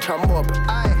don't reach a mob.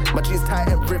 Aye. My jeans tight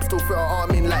and ripped, still fit an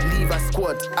arm in like Levi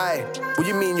squad. Aye, what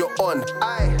you mean you're on?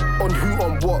 Aye. On who,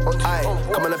 on what? Aye,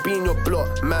 come on, I be in your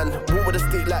block, man. Walk with a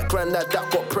stick like granddad that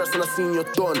got pressed when I seen your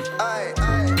don. Aye.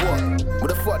 What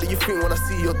the fuck do you think when I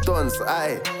see your dons?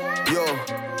 Aye, yo,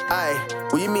 aye,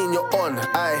 what you mean you're on?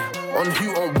 Aye, on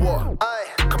who, on what? Aye,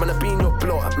 come on, I be in your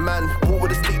block, man. Walk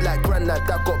with a stick like granddad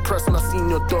that got pressed when I seen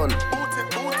your don.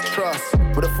 Trust,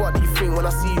 what the fuck do you think when I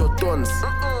see your dons?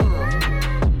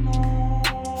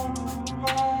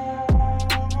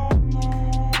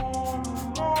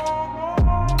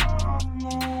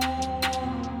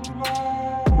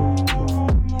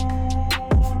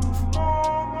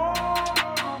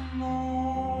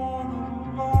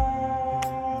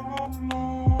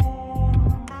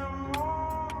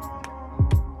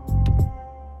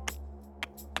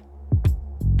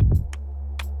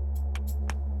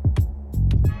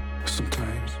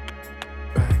 Sometimes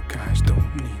bad guys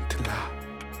don't need to lie.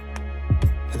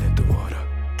 Let the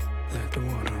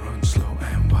water run slow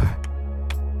and wide,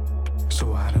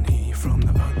 so I don't hear you from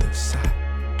the other side.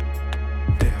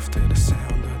 Deaf to the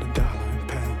sound of the dollar and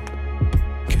pound.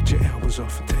 Get your elbows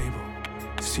off the table,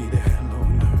 see the hello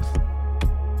on earth.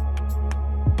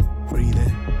 Breathe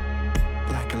in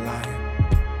like a lion,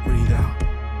 breathe out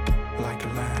like a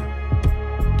lamb.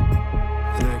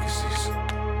 Legacies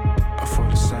are for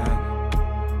the sad,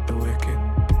 the wicked,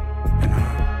 and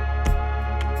hurt.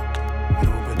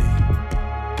 Nobody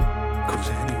goes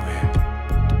anywhere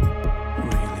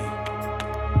really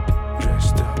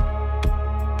dressed up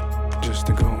just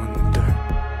to go in the dirt.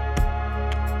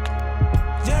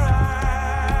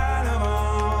 Geronimo,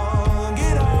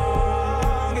 get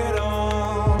on,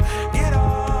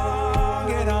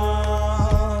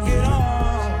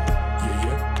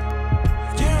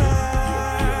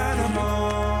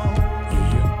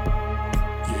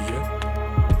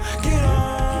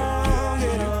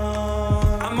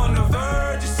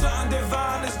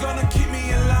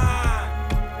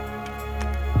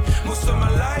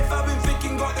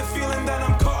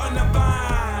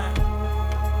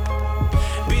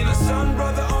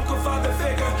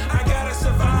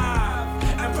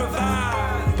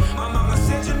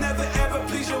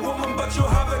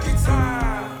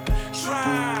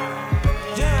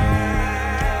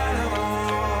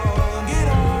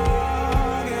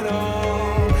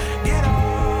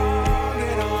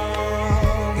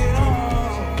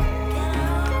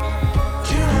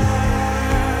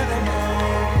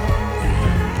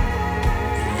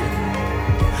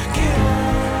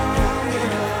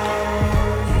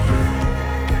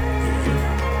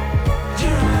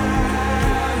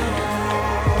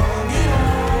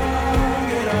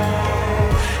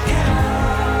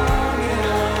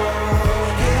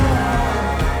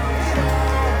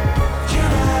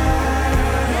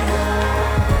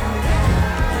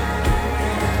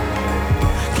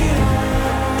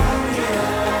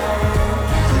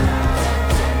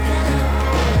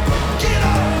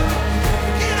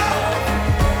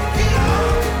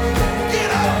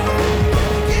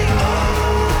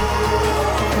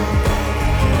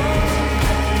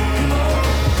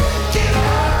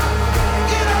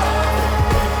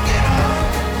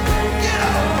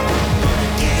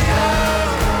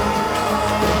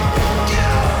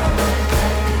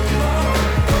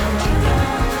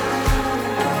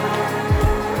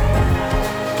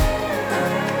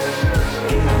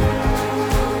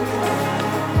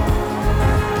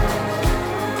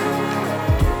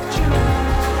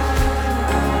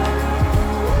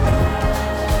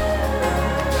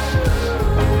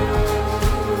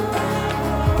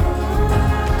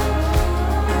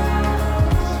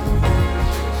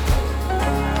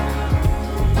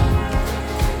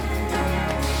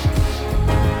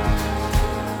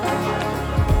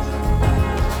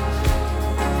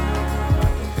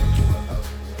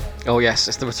 Oh yes,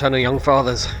 it's the return of Young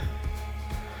Fathers.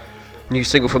 New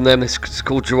single from them, it's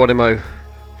called Geronimo.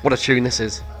 What a tune this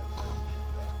is.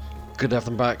 Good to have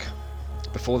them back.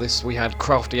 Before this we had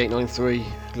Crafty 893,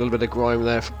 a little bit of grime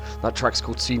there. That track's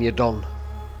called Senior Don.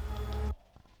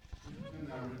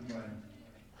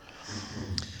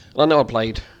 I know I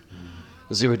played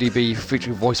Zero dB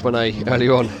featuring Voice 1A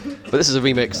earlier on, but this is a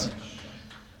remix.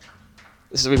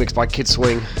 This is a remix by Kid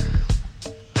Swing.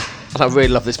 And I really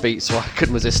love this beat, so I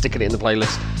couldn't resist sticking it in the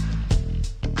playlist.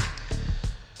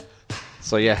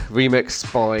 So yeah, remix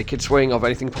by Kid Swing of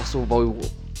Anything Possible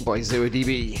by Zero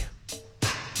dB.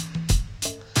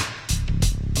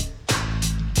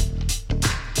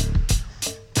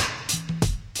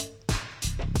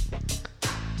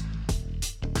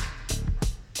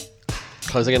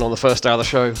 Closing in on the first hour of the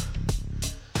show.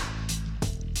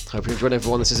 Hope you enjoyed,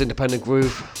 everyone. This is Independent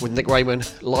Groove with Nick Raymond,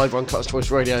 live on Clutch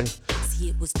Choice Radio.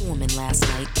 It was storming last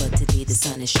night, but today the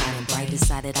sun is shining bright.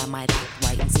 Decided I might act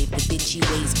right and save the bitchy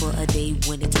ways for a day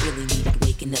when it's really needed.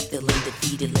 Waking up feeling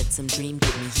defeated, let some dream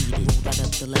get me heated. Rolled right up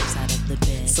the left side of the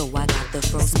bed, so I got the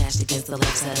fro smashed against the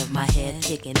left side of my head.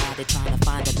 Kicking at it, trying to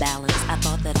find a balance. I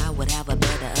thought that I would have a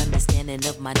better understanding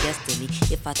of my destiny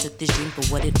if I took this dream for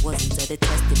what it was instead of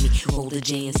testing me. Rolled a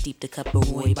J and steeped a cup of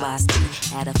rooibos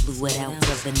tea. Add a fluid ounce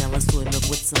of vanilla soy milk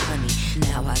with some honey.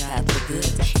 Now I got the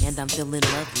goods and I'm feeling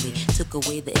lovely. Took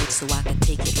away the edge so I could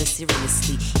take it less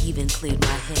seriously. Even cleared my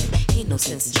head, ain't no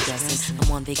sense in stressing.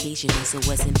 I'm on vacation,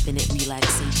 SOS infinite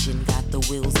relaxation. Got the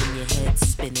wheels in your head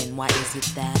spinning. Why is it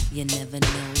that you never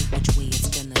know which way it's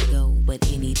gonna go? But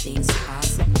anything's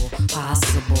possible,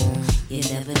 possible. You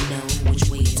never know which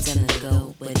way it's gonna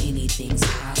go. But anything's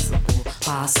possible,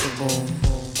 possible.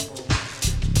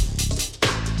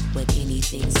 But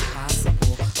anything's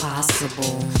possible,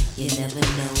 possible. You never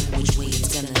know which way it's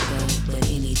gonna go. But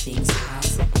anything's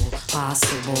possible,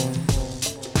 possible.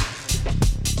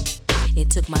 It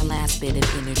took my last bit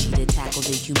of energy to tackle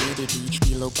the humidity.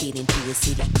 Relocating to a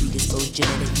city predisposed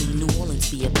genetically. New Orleans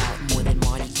be about more than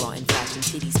Mardi Gras and flashing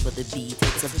titties for the beat.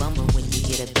 It's a bummer when you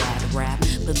get a bad rap.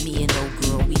 But me and old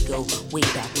girl, we go way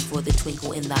back before the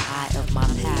twinkle in the eye of my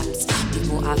paps.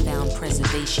 Before I found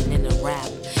preservation in a rap.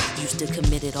 Used to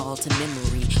commit it all to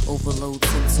memory. Overload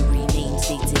sensory names,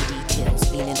 dates, and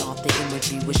details. Leaning off the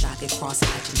imagery. Wish I could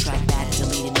cross-hatch and track back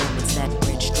deleted moments that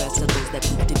bridge stress of those that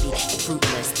prove to be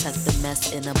fruitless. Tuck the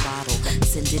mess in a bottle.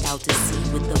 Send it out to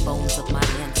sea with the bones of my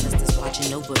ancestors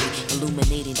watching over me.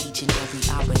 Illuminating each and every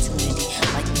opportunity.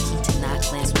 Like the key to not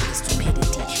glance with the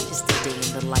stupidity. Just a day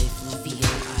in the life of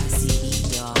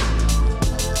VOICE, y'all.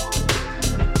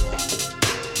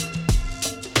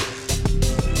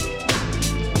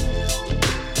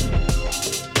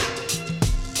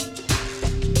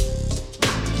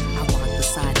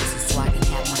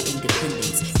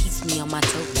 My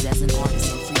toes as an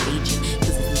artist and free agent.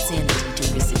 Cause it's insanity to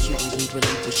risk security,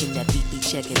 relinquishing that weekly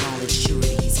check and all its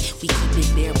sureties. We keep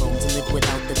it bare bones and live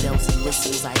without the bells and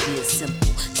whistles. Ideas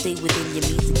simple. Stay within your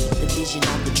means and keep the vision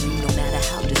on the dream, no matter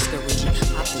how discouraging.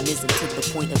 Optimism to the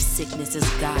point of sickness as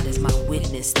God is my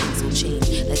witness. Things will change,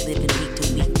 like living week to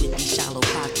week with these shallow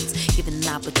pockets. Given an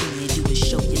opportunity to do a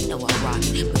show, you know I rock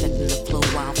it. Perfecting the flow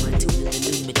while tuning the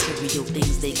new material.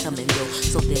 Things they come and go,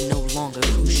 so they're no longer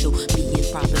crucial. Being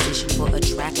proposition for a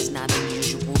track is not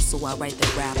unusual, so I write the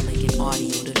rap, making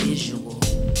audio to visual.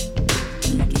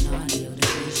 Making audio to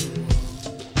visual.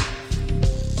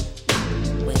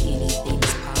 But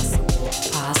anything's possible,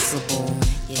 possible.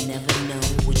 You never know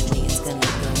which way it's gonna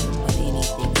go, but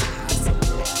anything's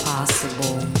possible,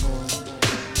 possible.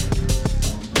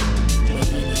 But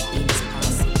anything's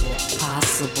possible,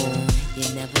 possible. You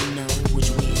never know which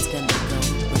way it's gonna go,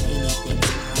 but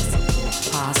anything's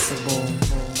possible, possible.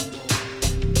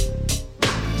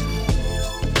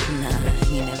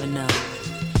 You never know,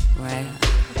 right?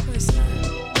 Of course not.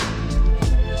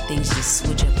 Things just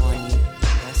switch up on you,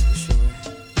 that's for sure.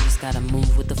 You just gotta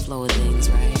move with the flow of things,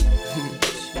 right?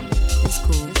 It's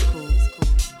cool, it's cool, it's cool.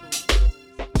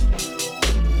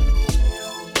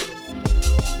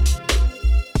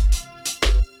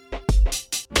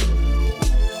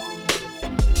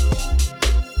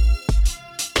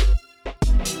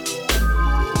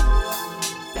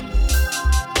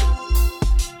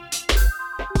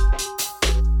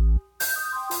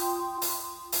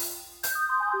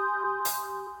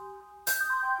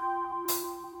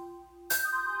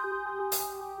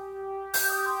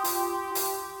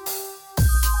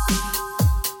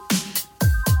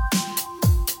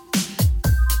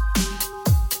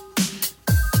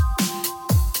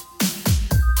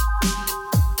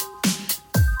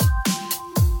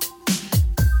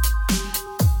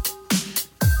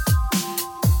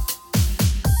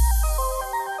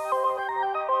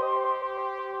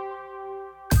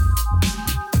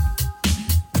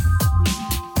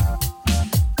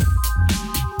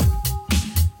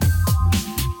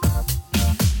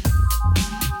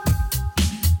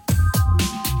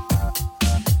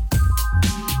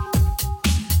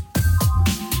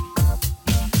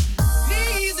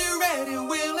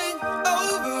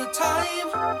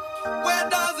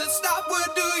 stop. Where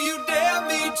do you dare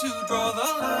me to draw the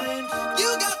line?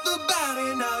 You got the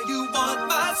body, now you want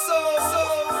my soul.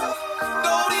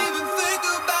 Don't even think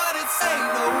about it, say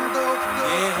no, no, no.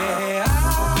 Yeah,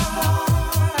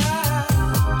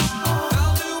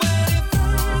 I'll do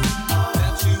anything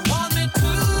that you want me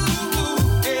to.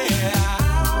 Yeah,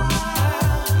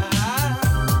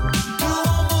 do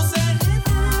almost anything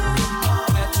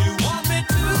that you want me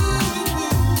to.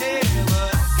 Yeah, but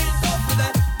I can't go for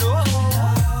that, no.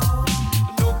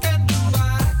 No can do, I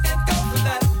can't go for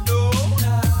that, no.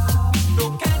 No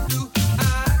can do, I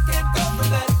can't go for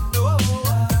that, no.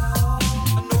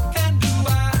 No can do,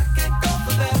 I can't go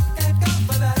for that, can't go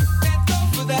for that, can't go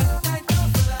for that, can't go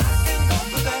for that, I can't go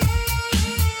for that.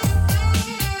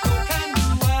 No can do,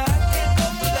 I can't go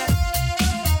for that.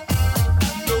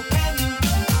 No can do,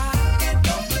 I can't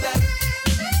go for that.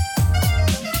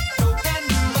 No can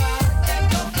do, I can't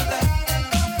go for that, can't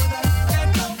go for that,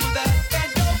 can't go for that,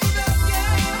 can't go for that,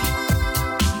 yeah.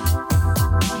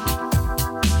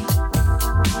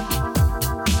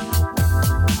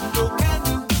 No can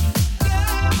do,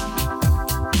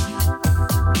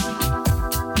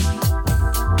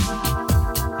 no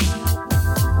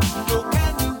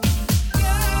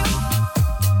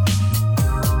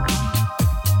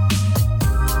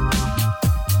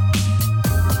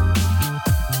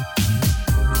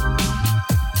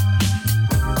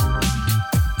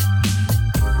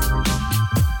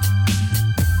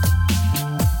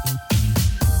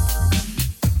can do,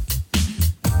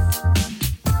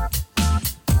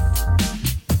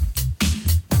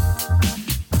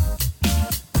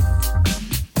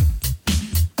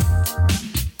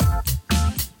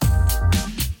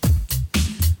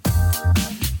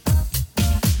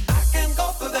 I can't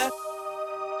go for that.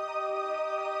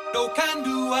 No can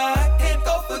do, I can't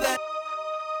go for that.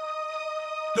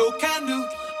 No can do,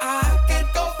 I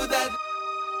can't go for that.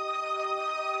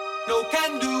 No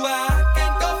can do, I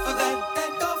can't go for that.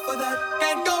 Can't go for that.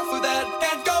 Can't go for that.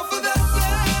 Can't go for that.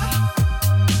 Yeah.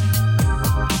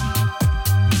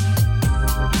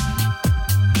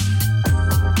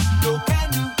 No can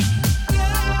do.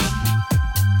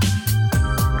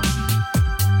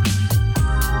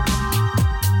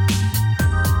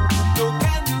 No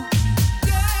can do.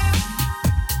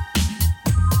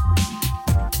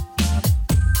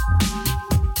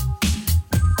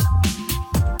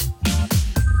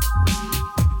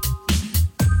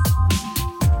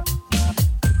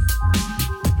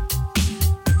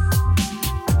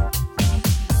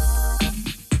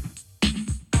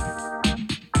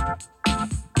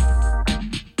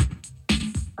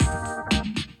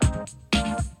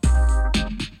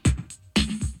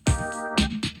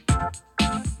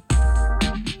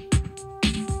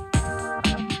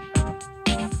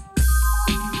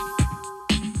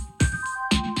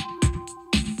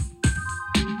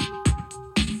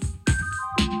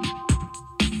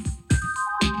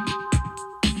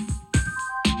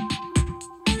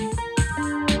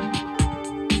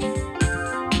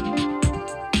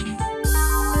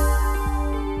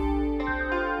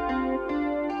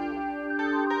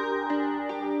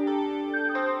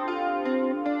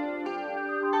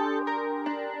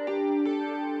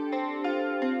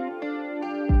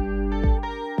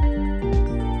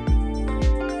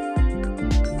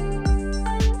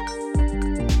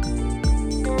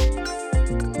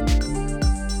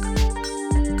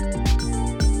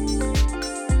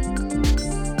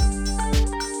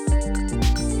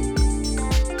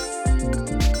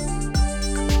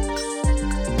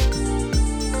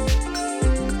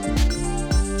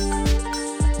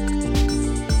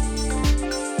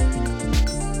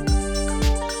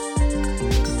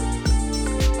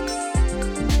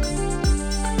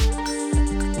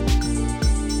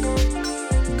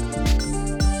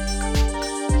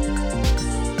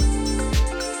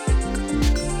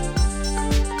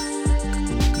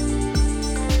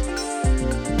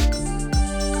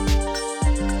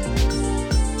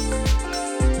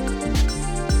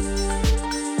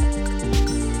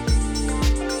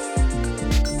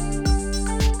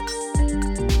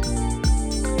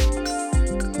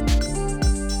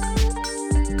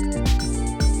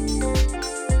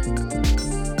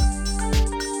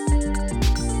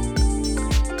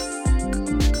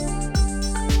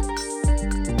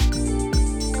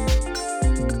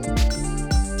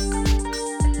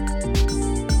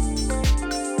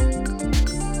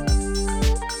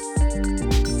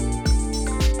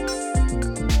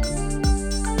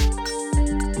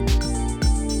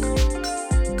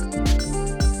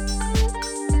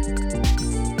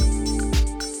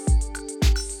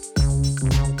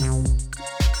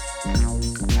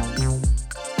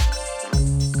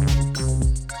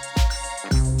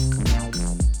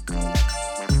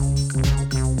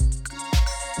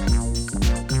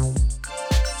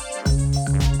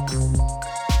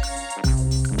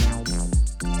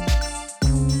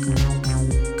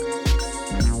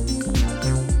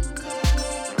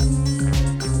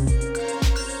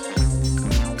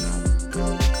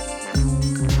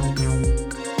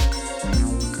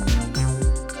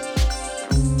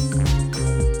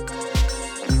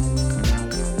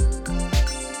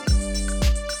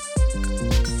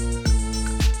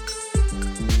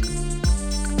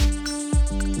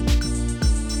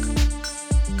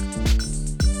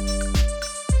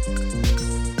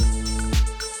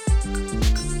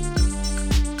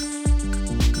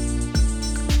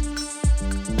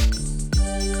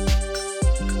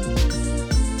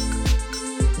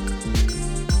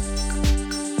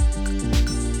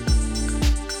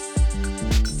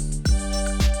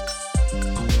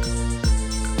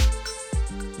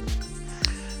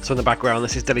 So in the background,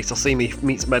 this is Deli Sasimi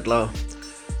meets Medlar.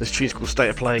 This tune's called State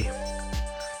of Play.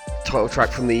 Title track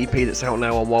from the EP that's out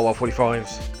now on Wild Wild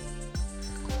 45s.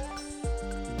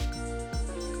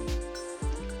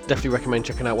 Definitely recommend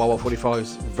checking out Wild Wild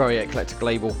 45s. Very eclectic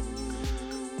label.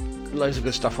 Loads of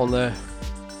good stuff on there.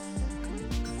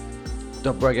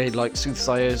 Dub reggae like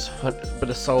Soothsayers, bit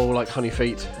of soul like Honey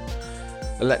Feet,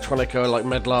 electronica like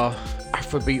Medlar,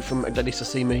 Afrobeat from Deli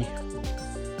Sasimi.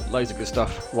 Loads of good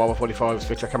stuff. Wild Wild 45s,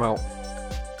 go check them out.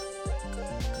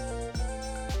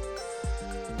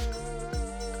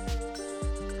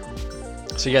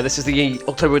 So yeah, this is the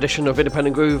October edition of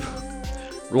Independent Groove,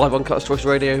 live on Cutter's Choice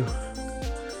Radio.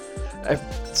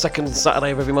 Second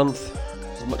Saturday of every month,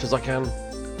 as much as I can.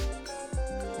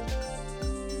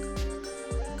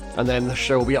 And then the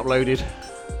show will be uploaded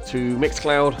to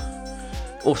Mixcloud,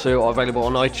 also available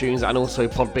on iTunes and also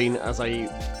Podbean as a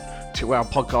 2-hour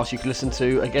podcast you can listen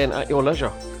to again at your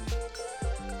leisure.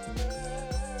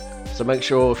 So make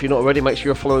sure, if you're not already, make sure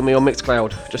you're following me on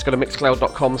Mixcloud. Just go to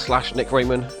mixcloud.com/Nick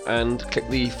Raymond and click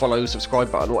the follow,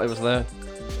 subscribe button, whatever's there.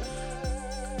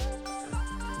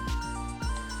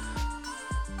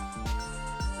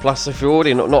 Plus, if you're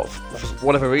already not for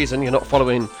whatever reason, you're not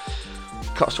following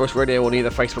Cutter's Choice Radio on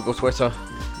either Facebook or Twitter,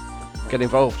 get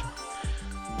involved.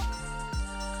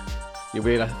 You'll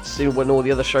be able to see when all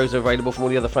the other shows are available from all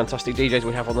the other fantastic DJs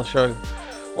we have on the show,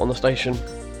 on the station.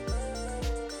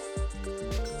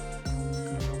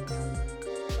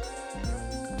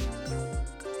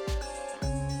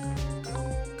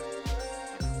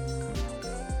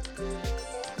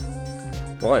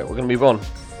 Right, we're going to move on.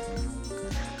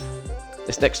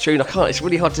 This next tune, it's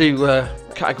really hard to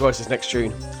categorise this next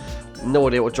tune. No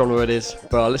idea what genre it is,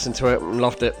 but I listened to it and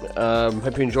loved it.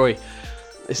 Hope you enjoy.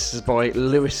 This is by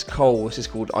Lewis Cole. This is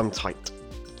called I'm Tight.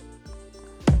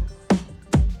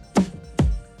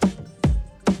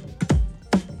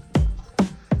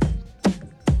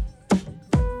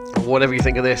 Whatever you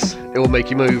think of this, it will make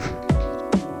you move.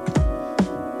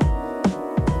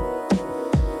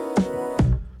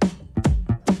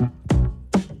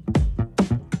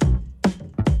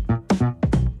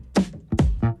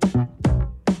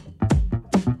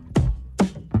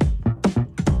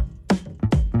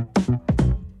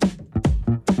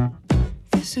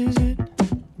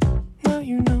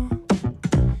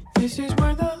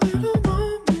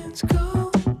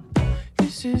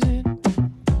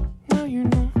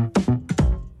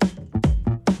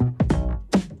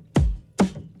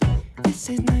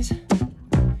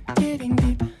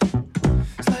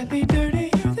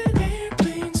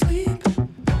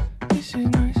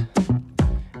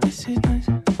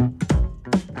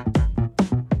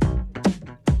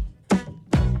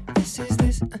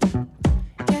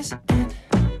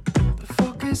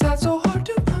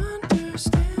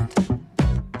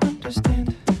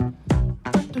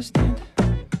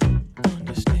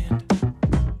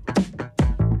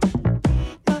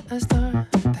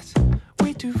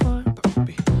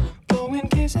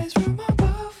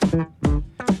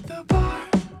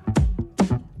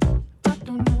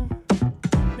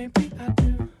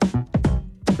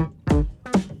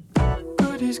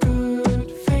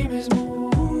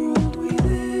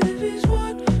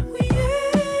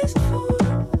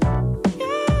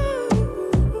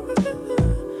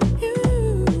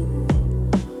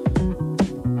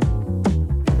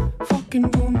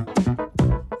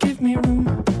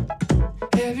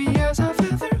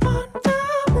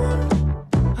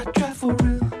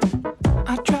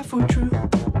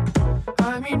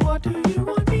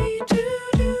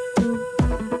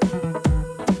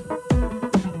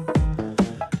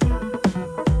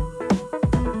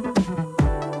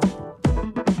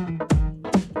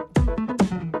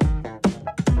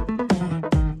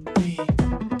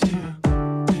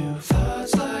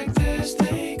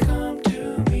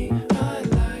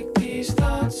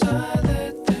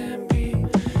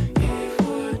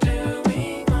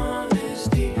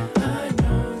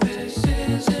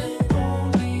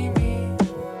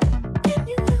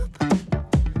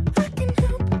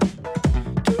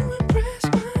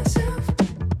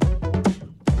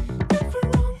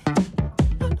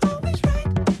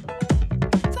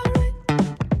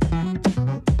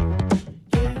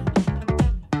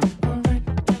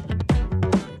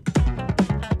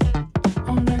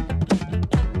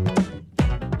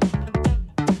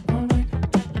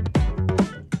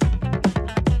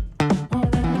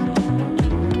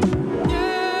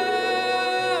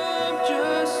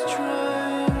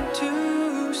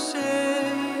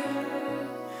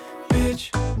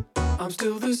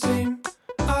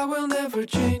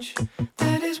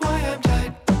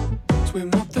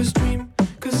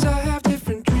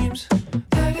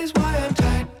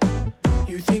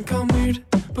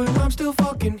 But I'm still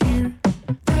fucking here.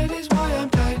 That is why I'm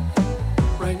tight.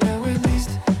 Right now at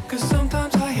least. Cause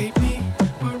sometimes I hate me.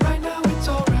 But right now it's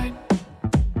alright.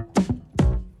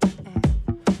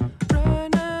 Right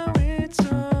now it's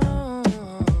alright.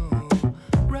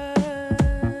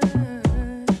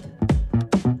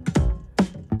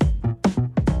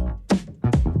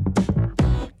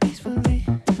 Peacefully,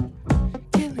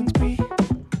 killing spree.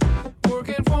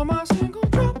 Working for my single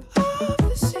drop of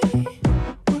the sea.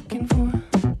 Working for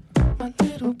my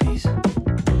little piece of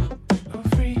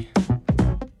free.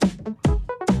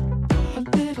 A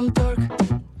little dark,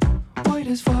 white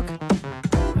as fuck.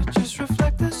 I just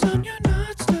reflect the sun, you're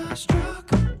not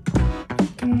starstruck. You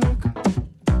can look,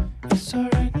 it's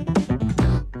alright,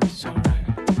 it's alright.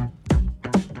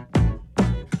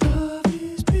 Love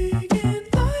is big and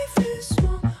life is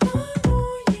small. I know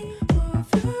you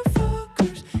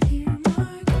motherfuckers hear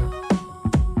my call.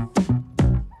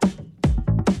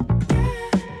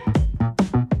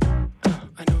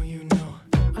 I know you know,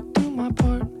 I do my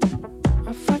part.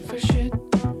 I fight for shit.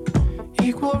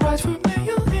 Equal rights for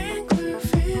male and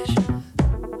clearfish.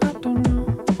 I don't know,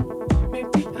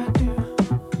 maybe I do,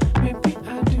 maybe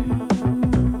I do.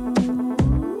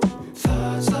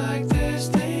 Thoughts like this,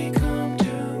 they come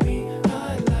to me.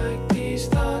 I like these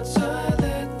thoughts, I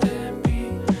let them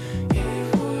be.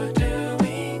 If we're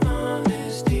doing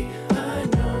honesty, I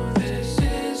know this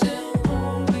isn't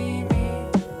only me.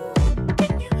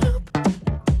 Can you help?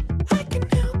 I can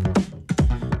help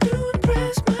to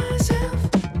impress myself.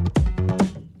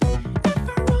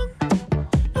 Never wrong,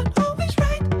 not always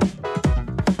right.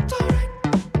 It's alright.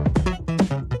 Yeah,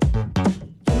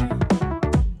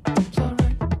 it's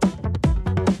alright.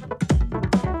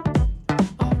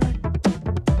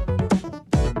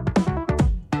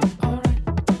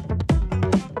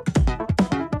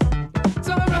 It's alright. It's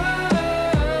alright.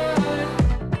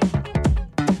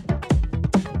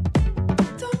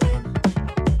 It's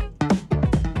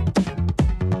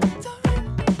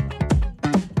alright.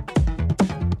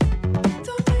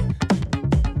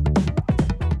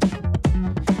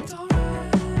 It's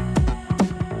alright.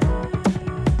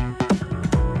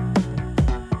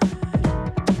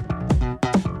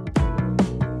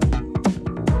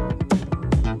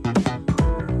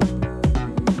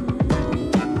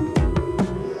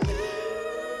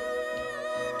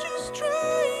 It's just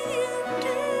trying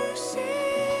to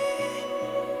say,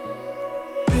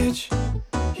 bitch,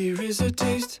 here is a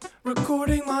taste.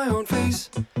 Recording my own face.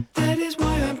 That is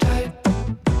why I'm tight.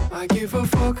 I give a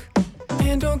fuck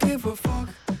and don't give a fuck.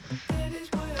 That is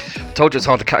why I'm tight. Told you it's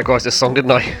hard to categorise this song,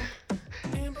 didn't I?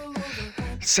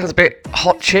 Sounds a bit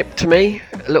hot chip to me,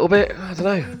 a little bit, I don't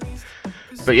know.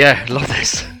 But yeah, love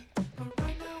this.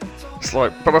 It's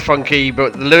like proper funky,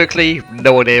 but lyrically,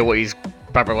 no idea what he's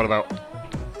babbling on about.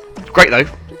 Great though.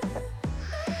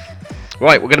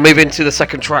 Right, we're going to move into the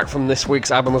second track from this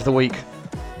week's album of the week.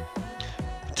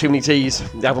 Too Many Teas.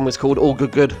 The album is called All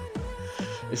Good Good.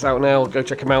 It's out now, go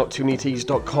check them out,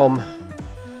 toomanyteas.com.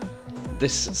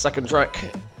 This second track,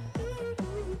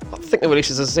 I think they released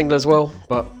as a single as well,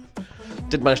 but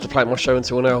didn't manage to play it on my show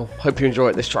until now. Hope you enjoy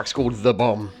it. This track's called The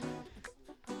Bomb.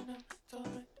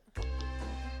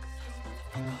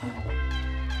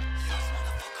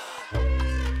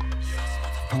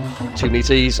 Too Many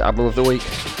Teas, album of the week.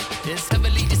 It's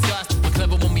heavily discussed, we're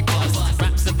clever when we bust.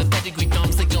 Raps of the pedigree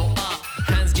dumps, they go up.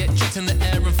 Hands get tricked in the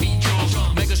air and feet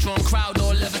drop. Mega strong crowd,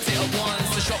 all levitate at once.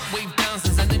 The shockwave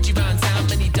bounces, energy round town.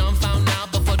 Many dumbfound now,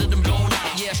 but further than blown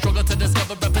up. Yeah, struggle to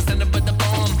discover, represented by the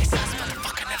bomb.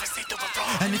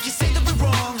 And if you say that we're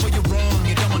wrong, well you're wrong.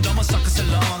 You don't want suck us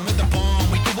along with the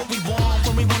bomb. We do what we want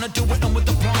when we wanna do it, and with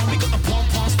the bomb we got the pom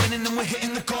pom spinning and we're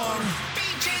hitting the gong.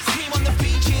 Cream on the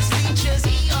beaches, leeches,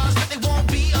 eat us, but they won't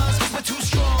beat us 'cause we're too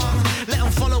strong. Let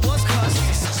them follow us 'cause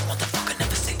it's us, motherfucker,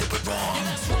 never say that we're wrong. Yeah,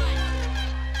 that's right.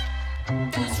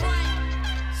 That's right.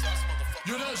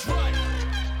 Yeah, that's right.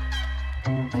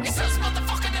 It's us,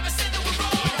 motherfucker, never say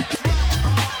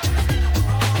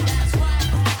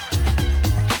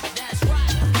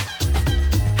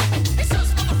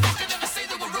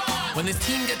that we're wrong. When this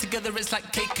team get together, it's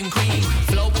like cake and cream.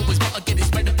 Flow always gotta get it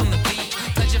spread up on the beat.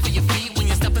 Pleasure for your feet when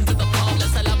you step into the pub.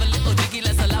 Let's allow a little jiggy,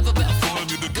 let's allow a bit of fun.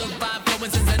 Good vibe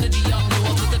flowing, sends energy up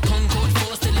north with the Concord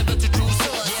force delivered to true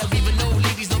source. Yeah, even though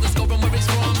ladies know the score and where it's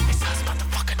from. It's us,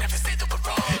 motherfucker, never say that we're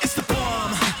wrong. It's the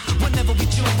bomb. Whenever we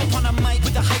jump upon a mic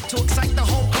with the hype to excite the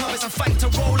whole club, it's a fight to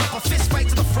roll up a fist right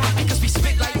to the front because we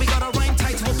spit like we got a rhyme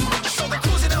tight to a punch. So we're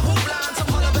cruising a hoop line, some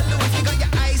hullabaloo. If you got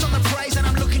your eyes on the prize, and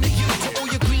I'm looking at you. To all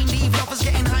your green leaf lovers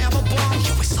getting high up a bomb.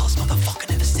 Yo, it's us, motherfucker,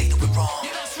 never say that we're wrong.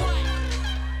 Yeah, that's right.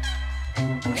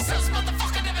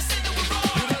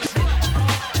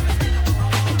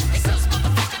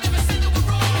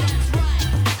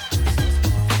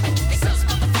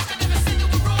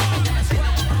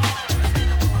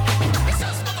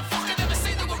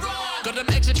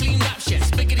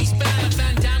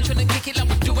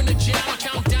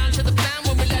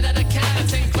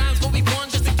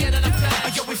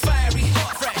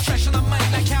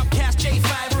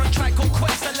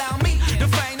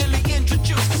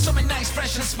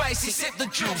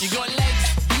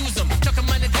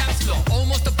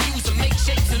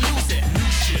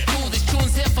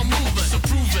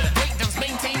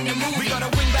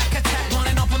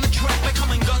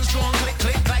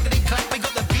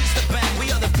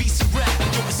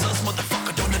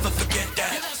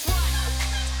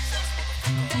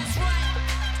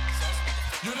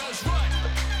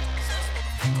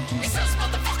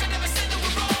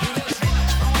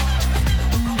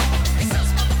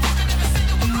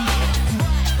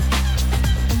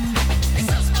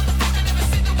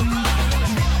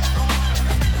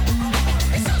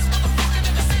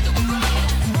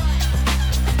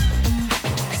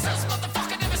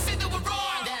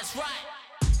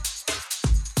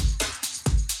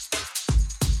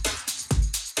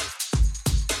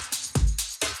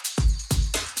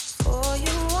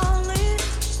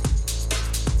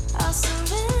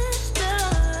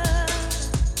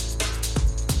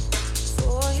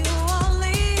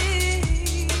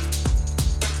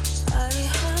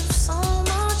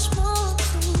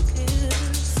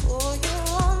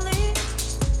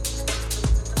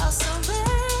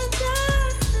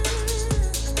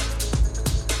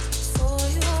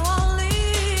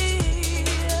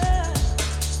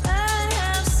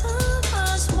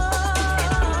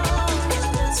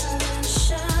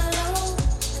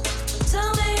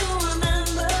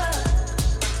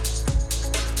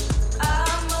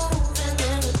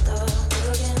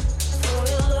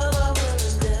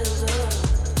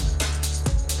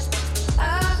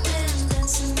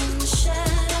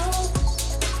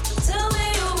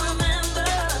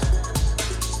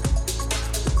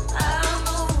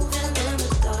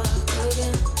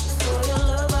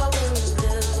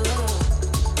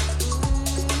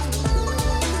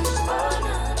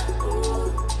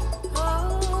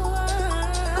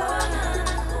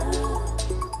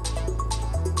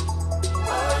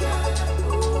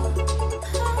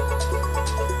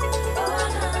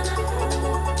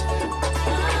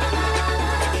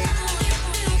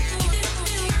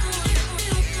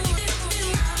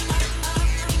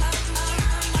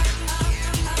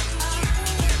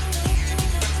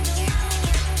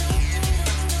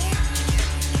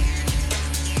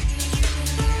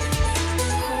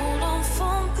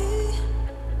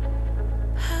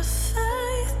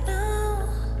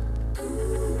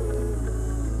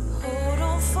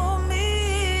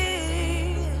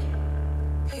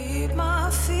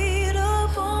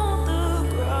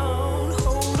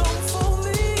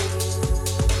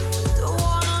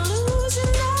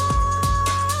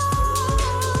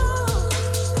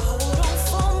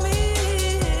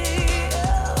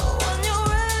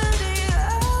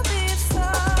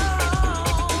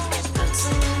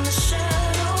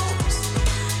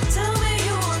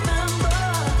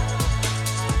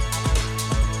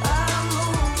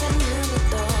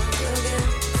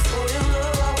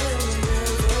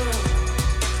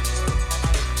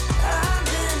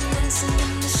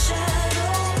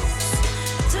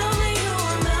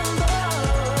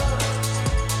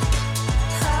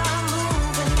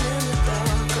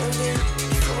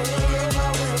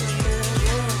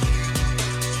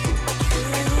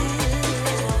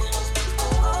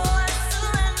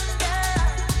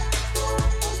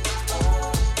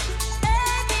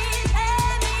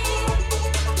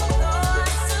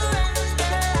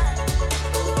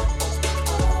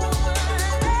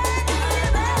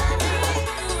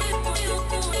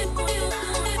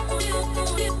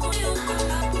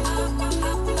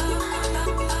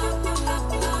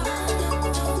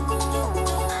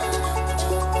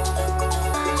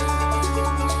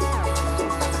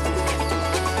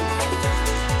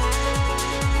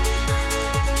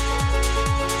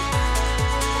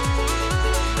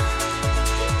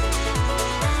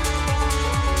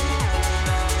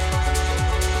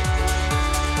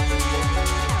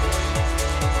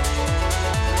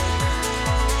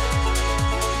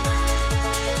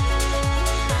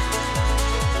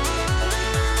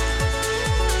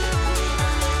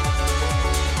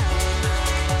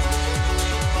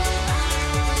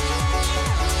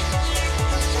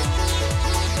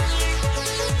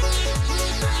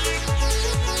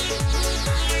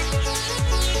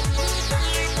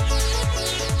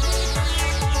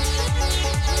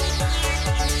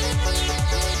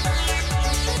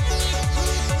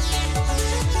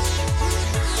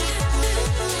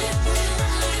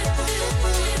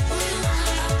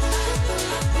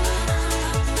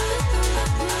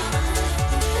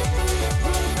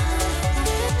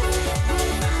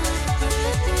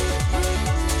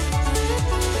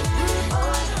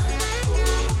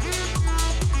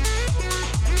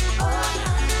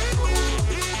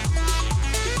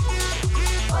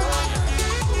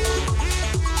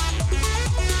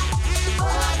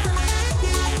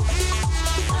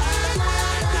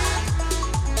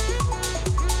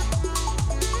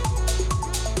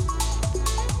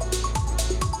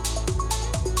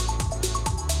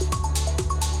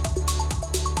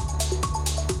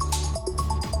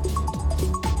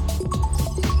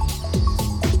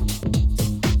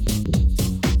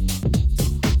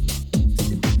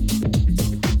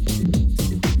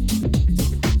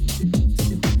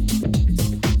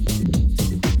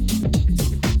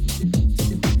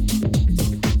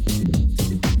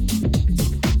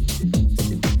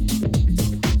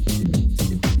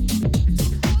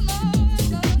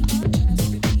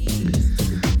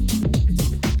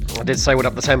 I did say we'd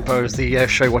up the tempo as the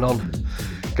show went on,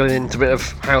 going into a bit of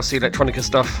housey electronica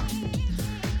stuff.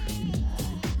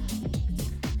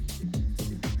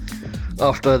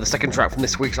 After the second track from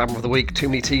this week's album of the week, Too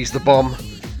Many T's The Bomb,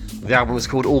 the album was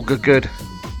called All Good Good.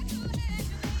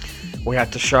 We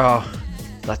had Tashar,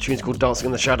 that tune's called Dancing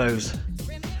in the Shadows,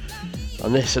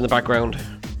 and this in the background,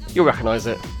 you'll recognise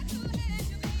it.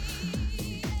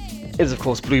 It is of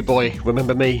course Blue Boy,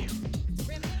 Remember Me,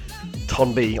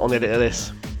 Ton B on the edit of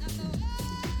this.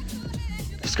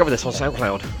 Discover this on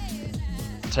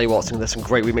SoundCloud. Tell you what, there's some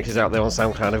great remixes out there on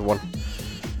SoundCloud, everyone.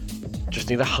 Just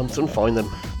need to hunt and find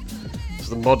them. It's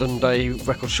the modern day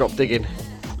record shop digging.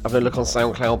 Having a look on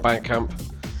SoundCloud, Bandcamp,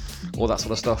 all that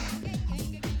sort of stuff.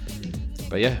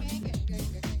 But yeah,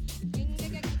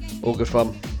 all good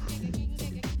fun.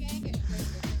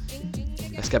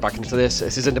 Let's get back into this.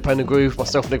 This is Independent Groove,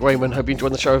 myself, Nick Raymond. Hope you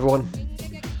enjoyed the show, everyone.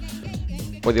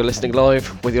 Whether you're listening live,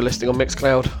 whether you're listening on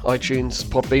Mixcloud, iTunes,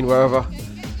 Podbean, wherever,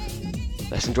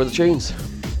 let's enjoy the tunes.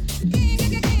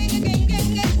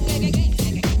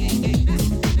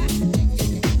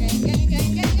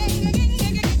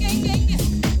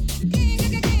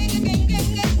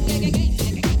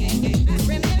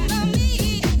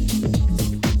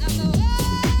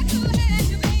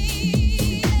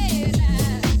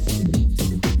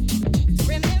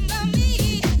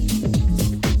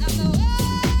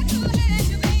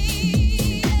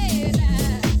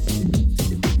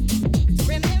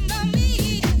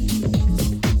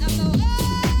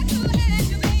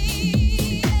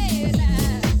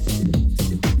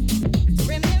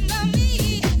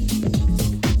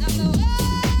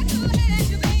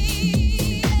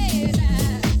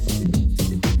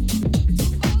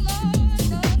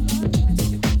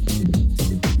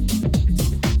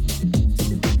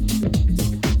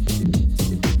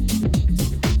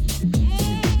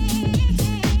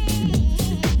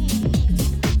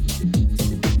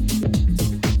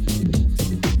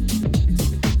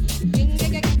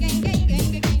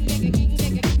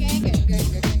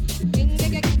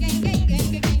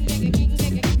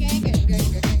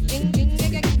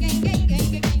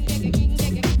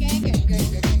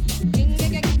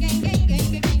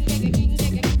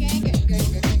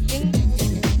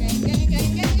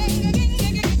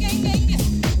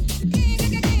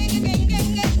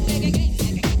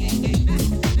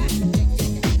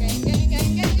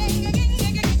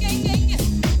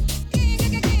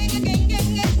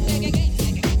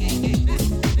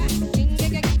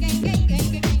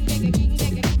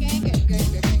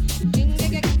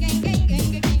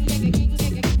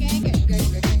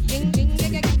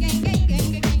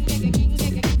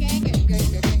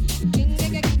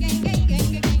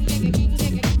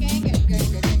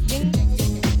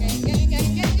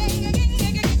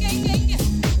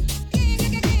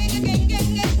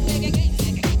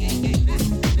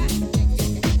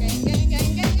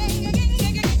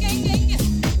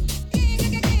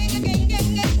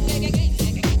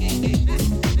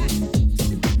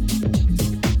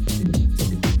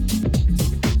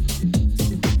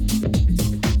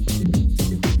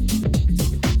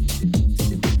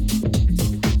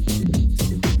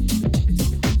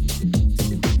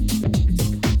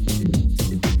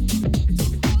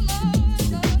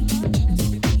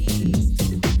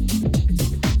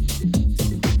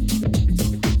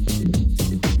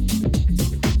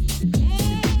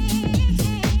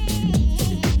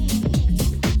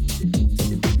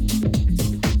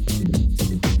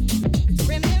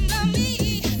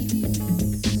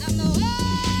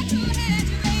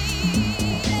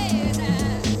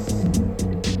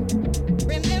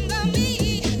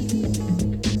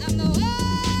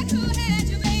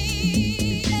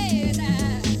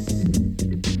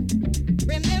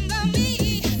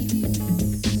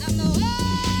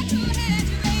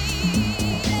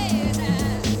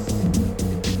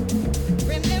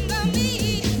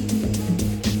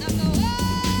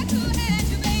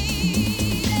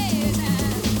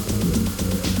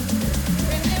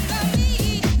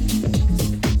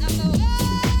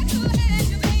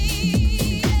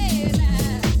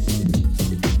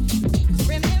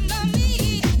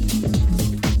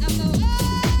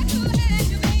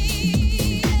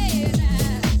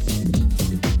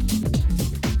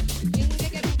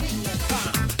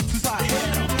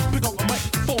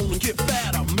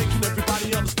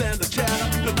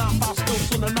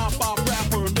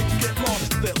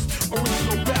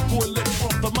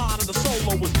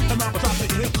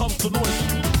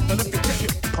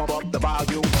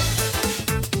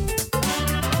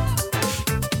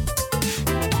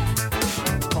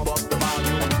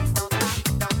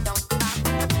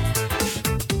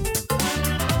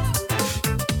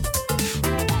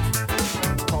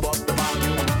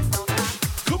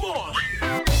 Come on.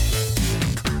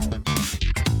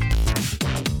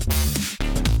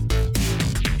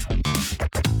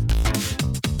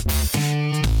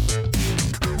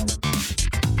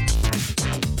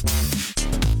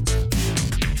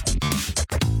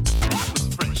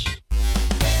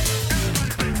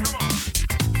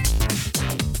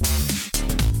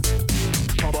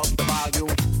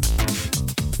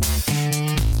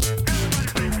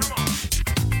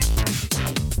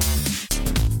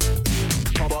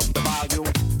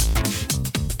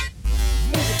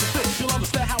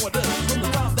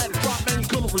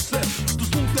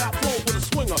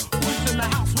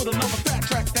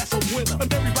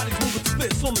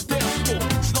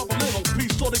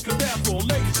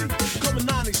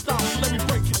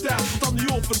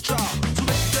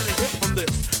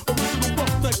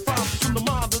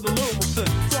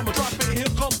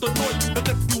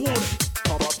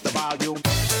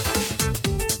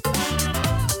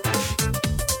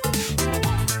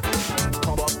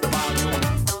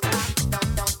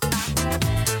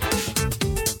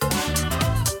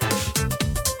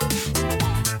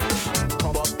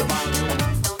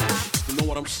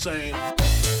 saying?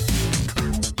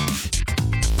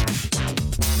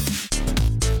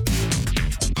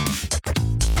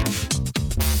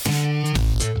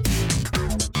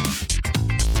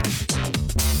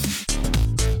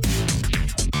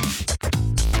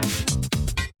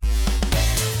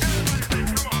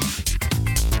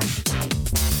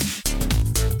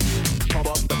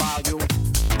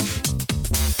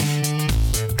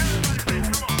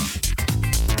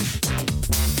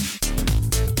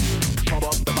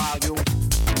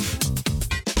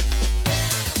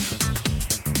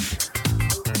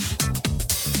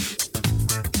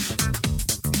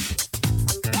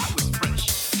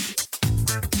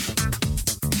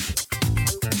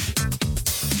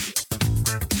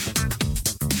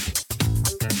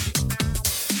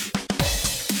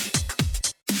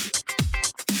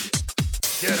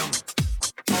 Get 'em.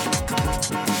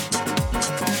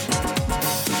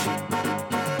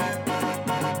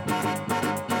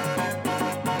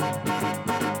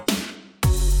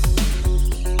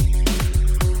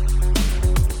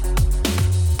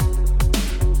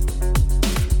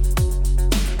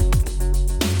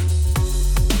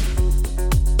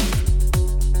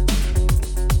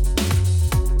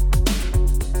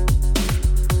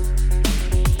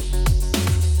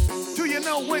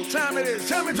 Time it is.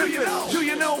 Tell me, do you know? Do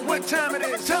you know what time it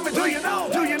is? Tell me, do you know?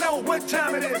 Do you know what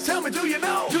time it is? Tell me, do you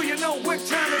know? Do you know what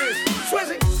time it is?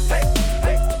 Swizzy, hey,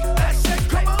 hey, I said,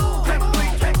 come on, hey,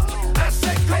 hey, I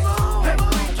said, come on, hey,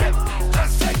 hey, I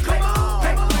said, come on,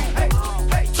 hey, hey,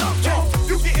 hey, talk.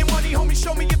 You getting money, homie?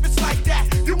 Show me if it's like that.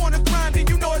 You wanna grind and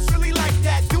you know it's really like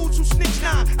that. Dudes who snitch,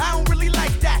 nah, I don't really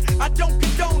like that. I don't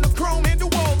condone the chrome and the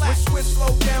wall. When Swiss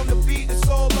slow down the beat, it's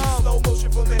all on slow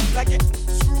motion for me, like it.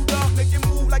 Make it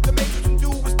move like the Matrix and do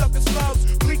with stuff in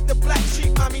slugs. Bleak the black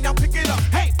sheep, mommy, now pick it up.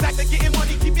 Hey, back to getting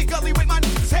money, keep it gully with my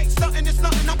niggas. Hey, something is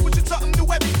nothing, I'm pushing something new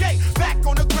every day. Back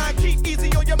on the grind, keep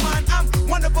easy on your mind. I'm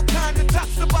one of a kind, the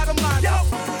top's the bottom line. Yo,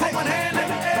 put one hand in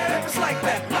the air if it's like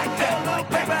that, like that. Look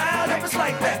paper out if it's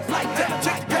like that, like that.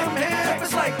 Check come here if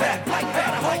it's like that, like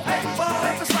that. Hold back ball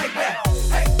if it's like that.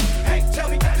 Hey, hey, tell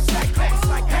me if it's like that,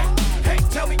 like hey, hey,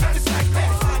 tell me if it's like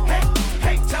that, like hey,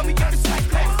 hey, tell me if it's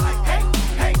like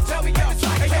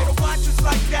that.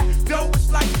 Like that, no,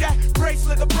 it's like that.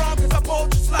 Bracelet LeBron, cause I ball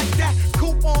just like that.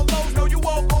 Coupon lows, know you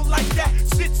all gon' like that.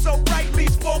 Sit so right,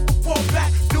 leaves fall before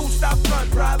back. Dude, stop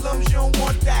front problems, you don't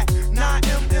want that.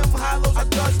 9mm hollows, I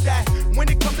does that. When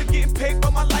it comes to getting paid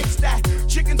for my lifestyle,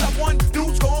 chickens I won,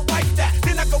 dudes gon' wipe that.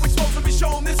 Then I go expose them and show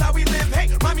them this how we live. Hey,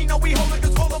 mommy know we hold it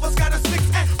cause all of us got a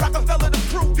 6 and Rockefeller the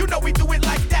crew, you know we do it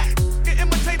like that. Get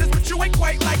imitators, but you ain't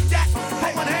quite like that.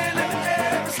 Put one hand in the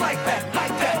air if it's like that,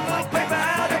 like that. Look paper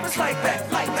out if it's like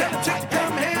that, like that. Check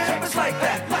come here if it's like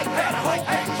that, like that. Hold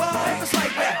back ball if it's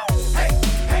like that. Hey,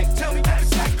 hey, tell me if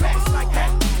it's like that, like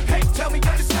that. Hey, tell me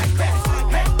if it's like that, like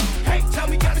hey, hey, tell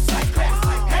me if it's like that,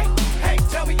 like hey, hey,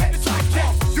 tell me if it's like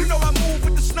that. You know I move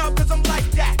with the snub cause I'm like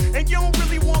that, and you don't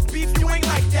really want beef, you ain't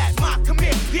like that. Ma, come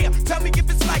here, yeah, tell me if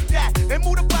it's like that, and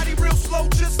move the body real slow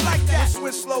just like that.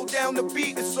 Switch slow down the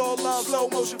beat, it's all love, slow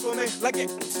motion for me, like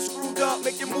it's screwed up,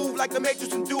 make it move like the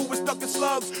Matrix and do with stuck in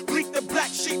slugs. Bleak the black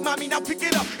sheep, mommy, now pick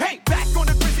it up. Hey, back on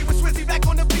the Grizzy with Swizzy, back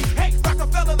on the beat. Hey,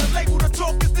 Rockefeller, the label, the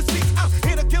talk is the seats. I'm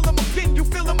here to kill him again, you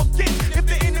feel him again. If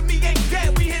the enemy ain't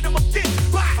dead, we hit him again.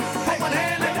 Bye. Put one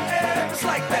hand in the air if it's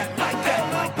like that, like that.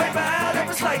 Look paper out if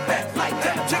it's like that, like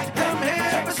that. Check come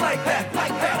here if it's like that,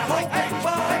 like that. Hold back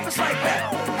ball if it's like that.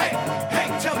 Hey, hey,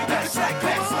 tell me if it's like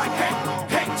that, like hey,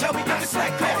 hey, tell me if it's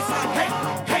like that, like hey,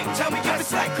 hey, tell me if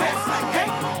it's like that, like hey,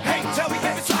 hey, tell me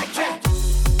if it's like that.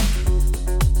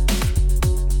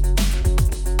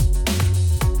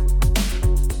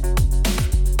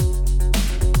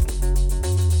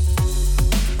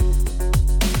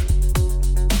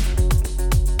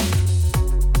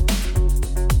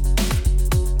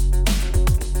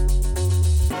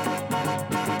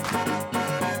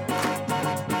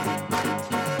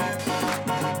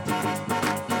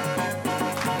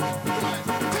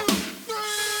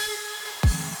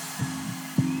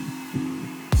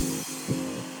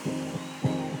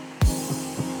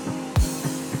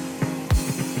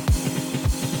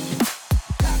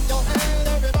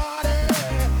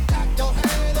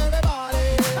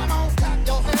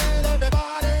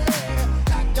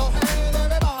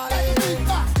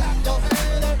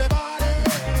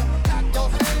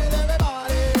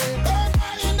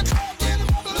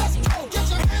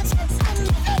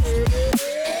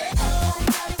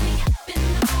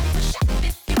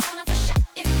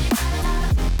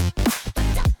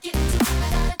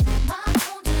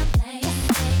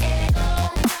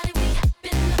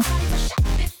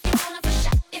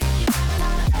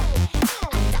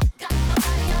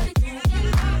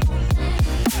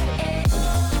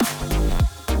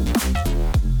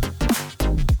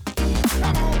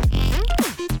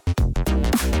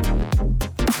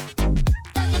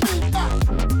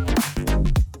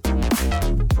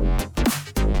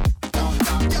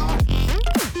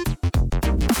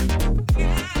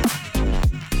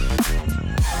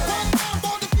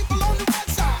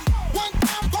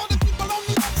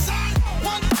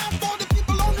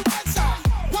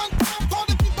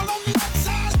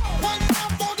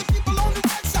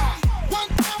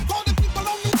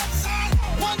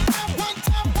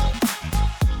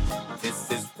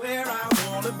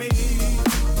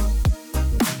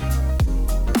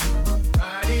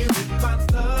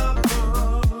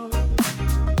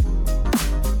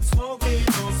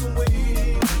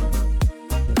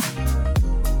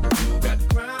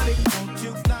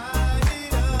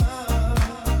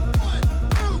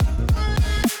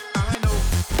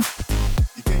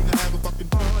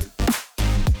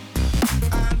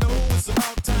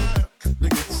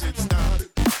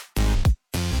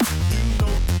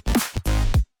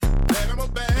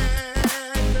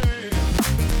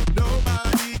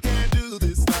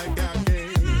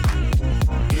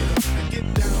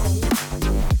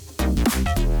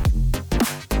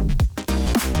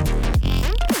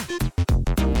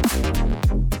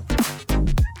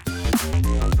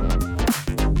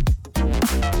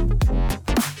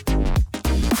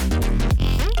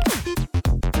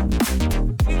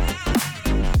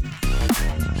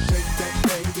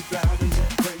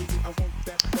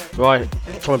 Right,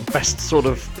 trying my best to sort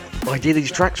of idea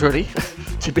these tracks really.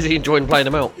 Too busy enjoying playing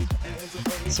them out.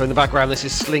 So in the background this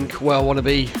is Slink, Well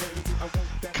Wannabe,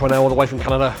 coming out all the way from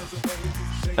Canada.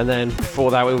 And then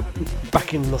before that we were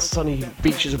back in the sunny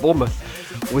beaches of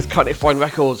Bournemouth with Cut It Fine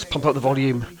Records, Pump Up the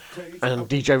Volume, and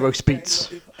DJ Roast Beats.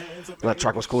 And that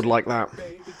track was called Like That.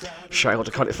 Shout out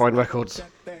to Cut It Fine Records.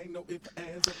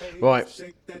 Right,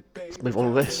 let's move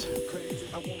on with this.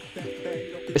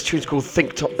 This tune's called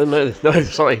Think Tonk.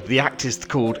 The act is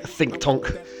called Think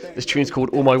Tonk. This tune's called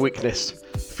All My Weakness,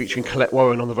 featuring Colette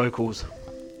Warren on the vocals.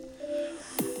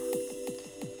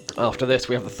 After this,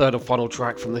 we have the third and final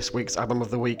track from this week's Album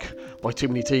of the Week by Too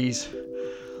Many T's.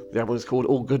 The album is called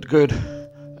All Good Good,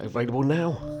 available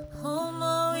now.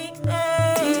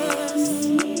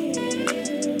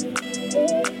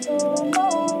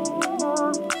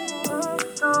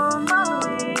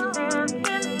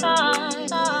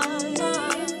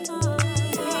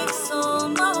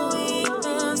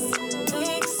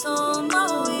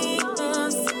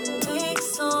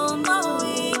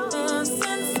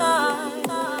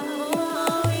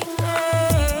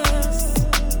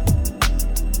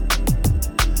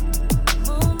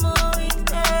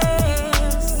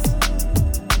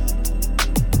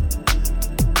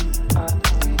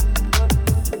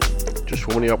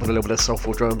 Warming you up with a little bit of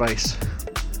soulful drum and bass.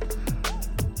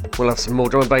 We'll have some more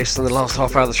drum and bass in the last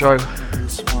half hour of the show.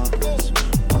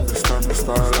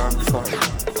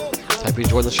 Hope you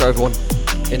enjoyed the show, everyone.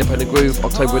 Independent Groove,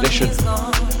 October edition.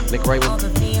 Nick Raymond,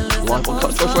 live on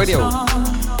Clutch Choice Radio.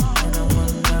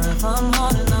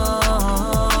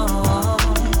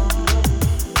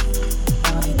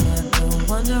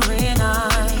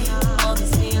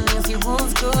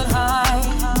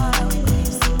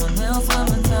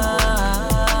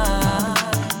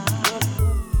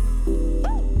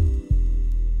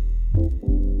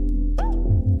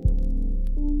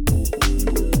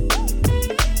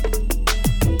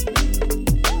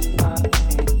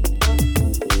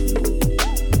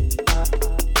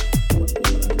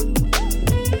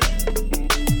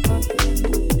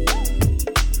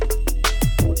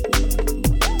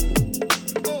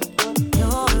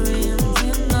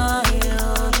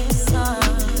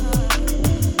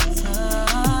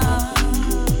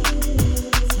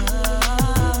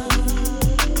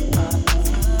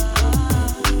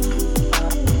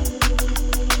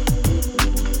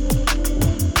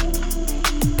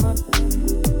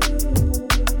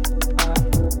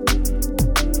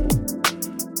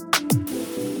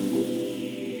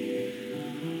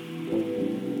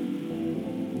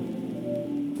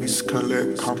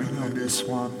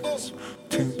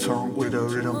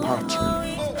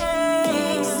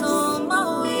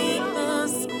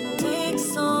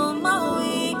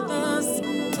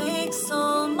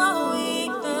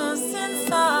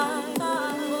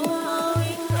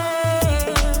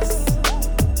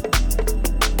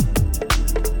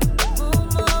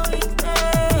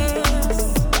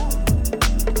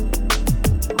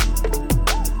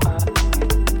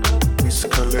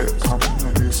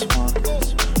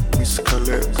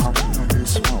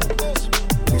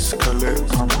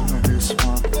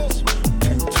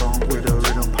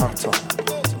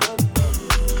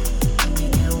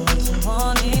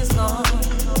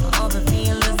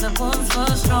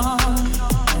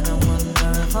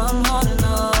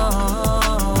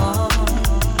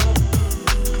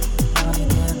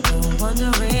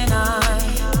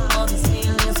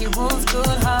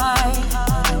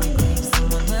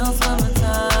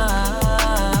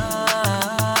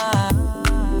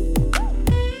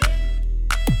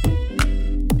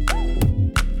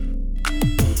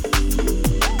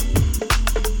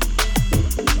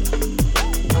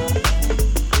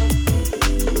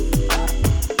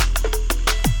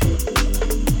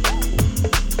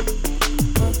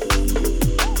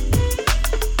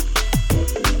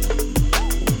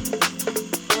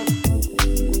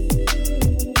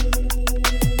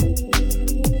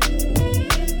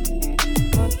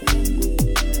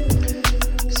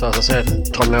 So as I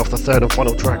said, time now for the third and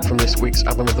final track from this week's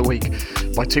Album of the Week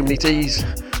by Too Many T's.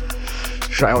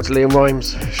 Shout out to Liam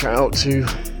Rhymes, shout out to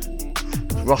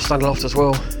Ross Standaloft as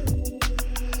well.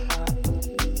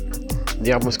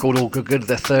 The album is called All Good Good,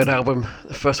 their third album.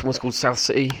 The first one was called South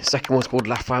City, second one was called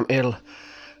La Femme Ill.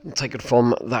 And taken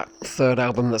from that third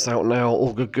album that's out now,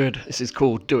 All Good Good. This is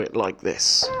called Do It Like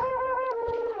This.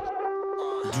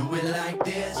 Do it like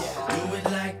this, do it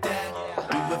like that.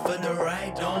 Do it for the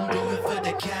right, don't do it for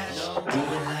the cash. Do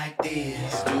it like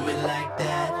this, do it like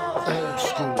that. Old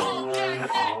school.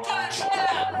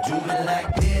 Do it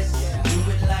like this, do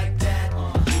it like that.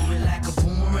 Do it like a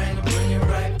boomerang and bring it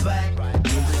right back. Do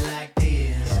it like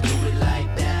this, do it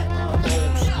like that. Old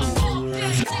school.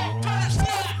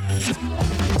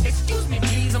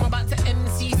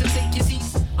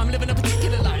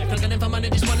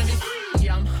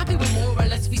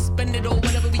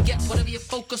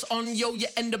 yo, you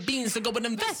end up being, so go and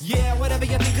invest. Yeah, whatever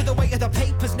you think of the weight of the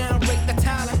papers, now rate the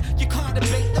talent. You can't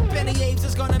debate the Benny Ames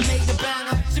is gonna make the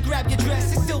banger. So grab your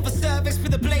dress, it's silver service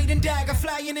with a blade and dagger.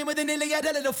 Flying in with an Iliad,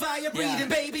 a little fire breathing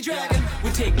baby dragon.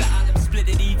 We take the atom, split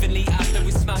it evenly after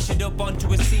we smash it up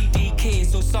onto a CD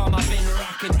case. So Sam, I've been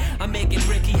rocking. I'm making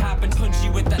Ricky happen, punchy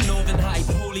with that northern hype.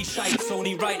 Holy shite, it's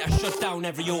only right I shut down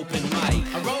every open mic.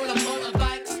 I roll on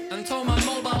motorbikes and tow my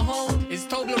mobile home. It's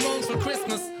Toblerones for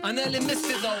Christmas. I nearly missed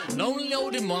it though. Lonely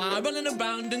loading while running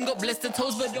around and got blistered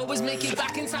toes, but always make it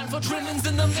back in time for trimmings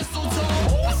and the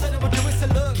mistletoe. I said I would do it, so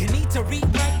look. You need to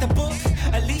rewrite the book,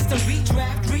 at least a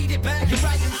redraft. Read it back, you're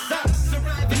writing sucks.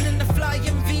 Arriving in the flying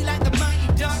V like the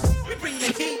Mighty Ducks. We bring the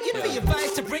heat, you'd be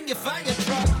advised to bring your fire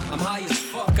truck. I'm high as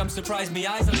fuck, I'm surprised my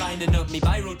eyes are lining up. Me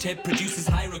biro tip produces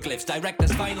hieroglyphs,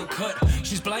 director's final cut.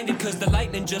 She's blinded cause the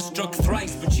lightning just struck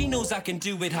thrice, but she knows I can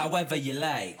do it however you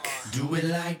like. Do it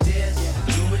like this,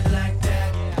 do it like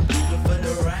that. Do it for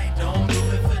the right, don't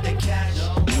do it for the cash.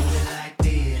 Do it like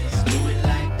this, do it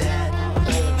like that.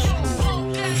 Old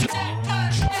school.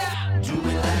 Do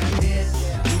it like this,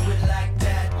 do it like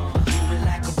that. Do it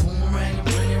like a boomerang and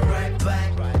bring it right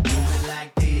back. Do it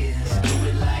like this, do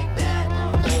it like that.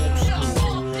 Old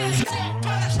school.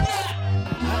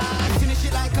 I finish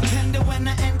it like a panda when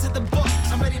I enter the box.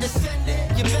 I'm ready to send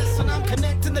it. Your best when I'm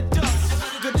connecting the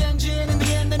dots. Good engine in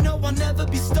the end, I know I'll never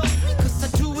be stopped. Cause I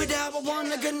do it how I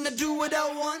want, I'm gonna do what I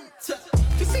want.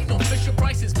 This ain't no Fisher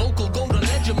Price's vocal gold on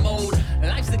legend mode.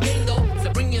 Life's the game though,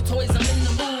 so bring your toys, I'm in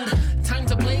the mood. Time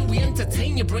to play, we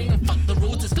entertain your brain and fuck the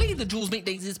rules. Display the jewels, make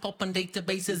daisies pop on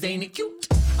databases, ain't it cute?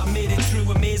 I made it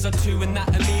through a maze or two and that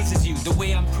amazes you. The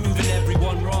way I'm proving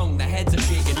everyone wrong, their heads are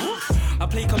shaking. I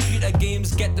play computer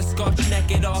games, get the scotch, neck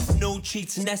it off. No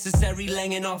cheats necessary,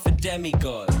 langing off a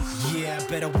demigod. Yeah, I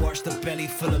better watch the belly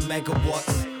full of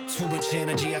megawatts. Too much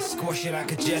energy, I squash it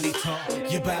like a jelly top.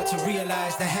 You're about to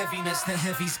realize the heaviness the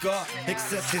heavy's got.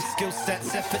 Excessive skill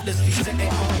sets, effortlessly set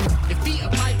it on. If Peter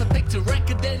Piper picked a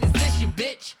record, then is this your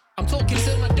bitch? I'm talking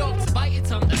to my dog, so bite your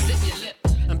tongue and zip your lip.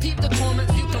 And peep the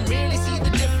comments, you can really see the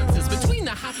differences between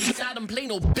the happy, sad and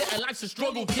plain old bitter life's a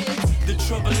struggle, kids. The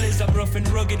trouble is I'm rough and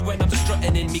rugged when I'm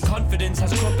strutting in. Me confidence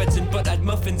has crumpets and buttered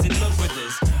muffins in love with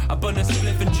this. I bun a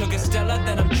spliff and chug a Stella,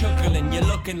 then I'm chuckling. You're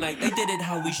looking like they did it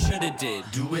how we shoulda did.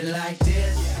 Do it like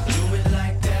this, do it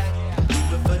like that. Do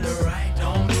it for the right,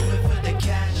 don't do it for the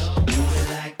cash. Do it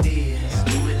like this,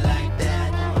 do it like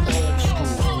that. Old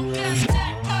school. Do it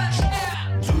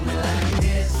like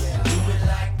this, do it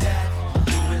like that.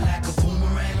 Do it like a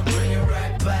boomerang and bring it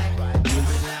right back. Do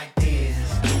it like this,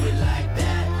 do it like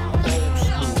that. Old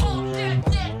school.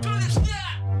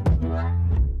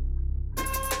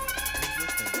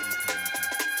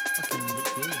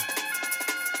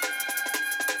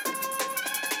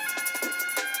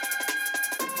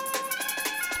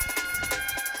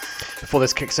 Before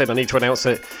this kicks in, I need to announce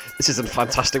it. This is a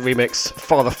fantastic remix.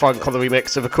 Father Funk on the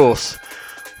remix of course,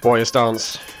 Warriors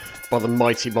Dance by the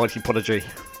mighty Prodigy.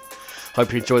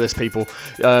 Hope you enjoy this, people.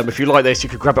 If you like this, you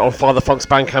could grab it on Father Funk's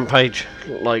Bandcamp page.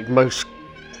 Like most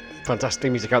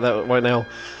fantastic music out there right now,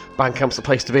 Bandcamp's the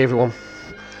place to be, everyone.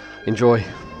 Enjoy.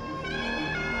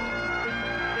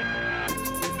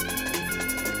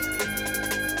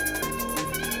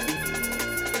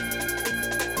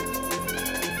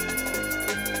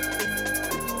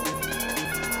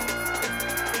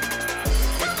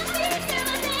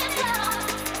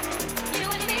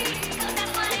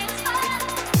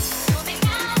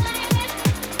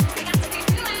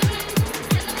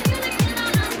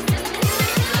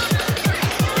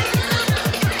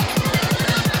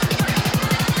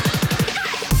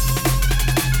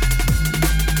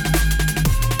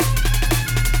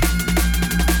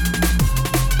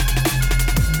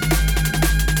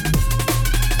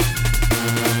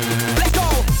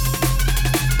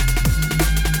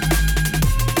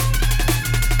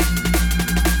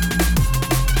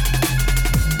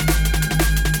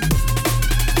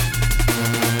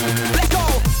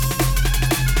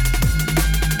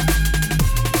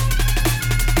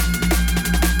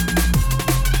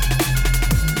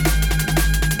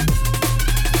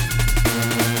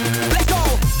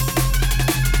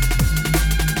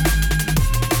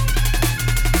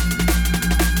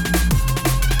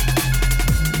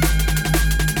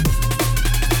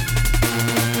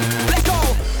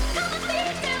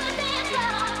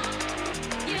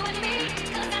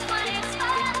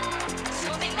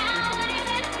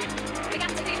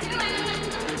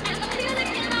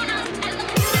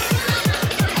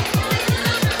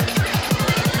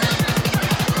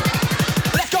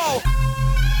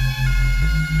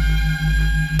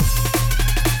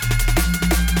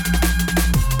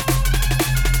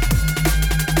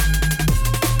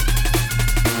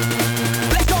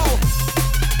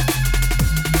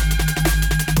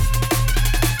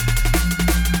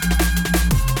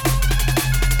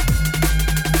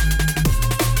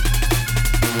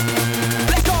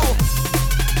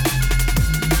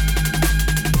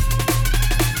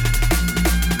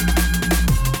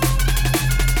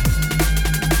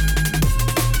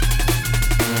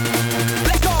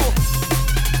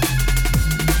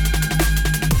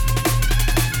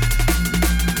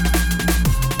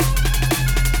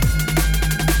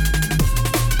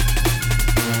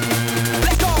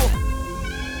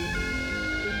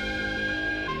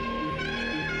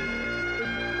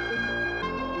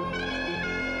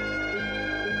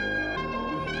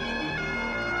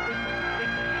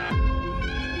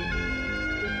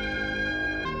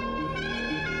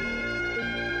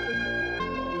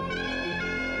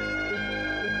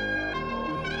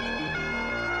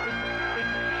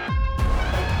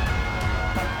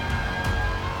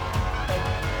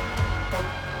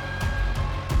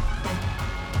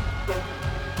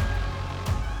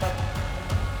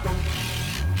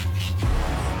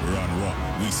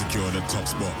 top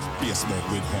spot. Beer smoke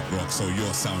with hot rock, so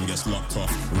your sound gets locked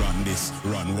off. Run this,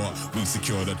 run what? We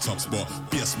secure the top spot.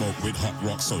 Beer smoke with hot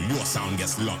rock, so your sound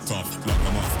gets locked off. Lock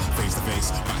them off, face to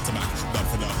face, back to back, dub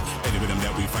for dub. Any rhythm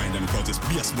that we find them, cause it's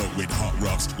beer smoke with hot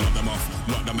rocks. Lock them off,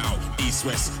 lock them out. East,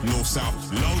 west, north, south.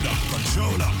 Load up,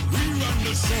 controller. We run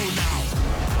the show now.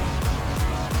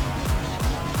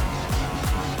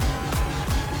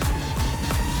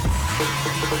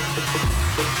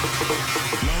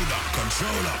 Load up,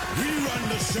 controller, we run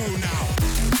the show now.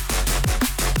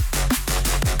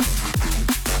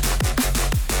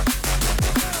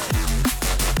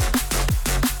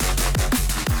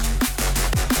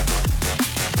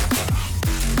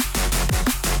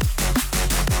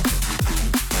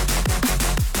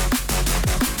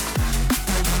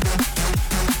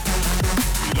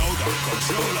 Load up,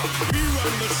 controller, we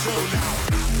run the show now.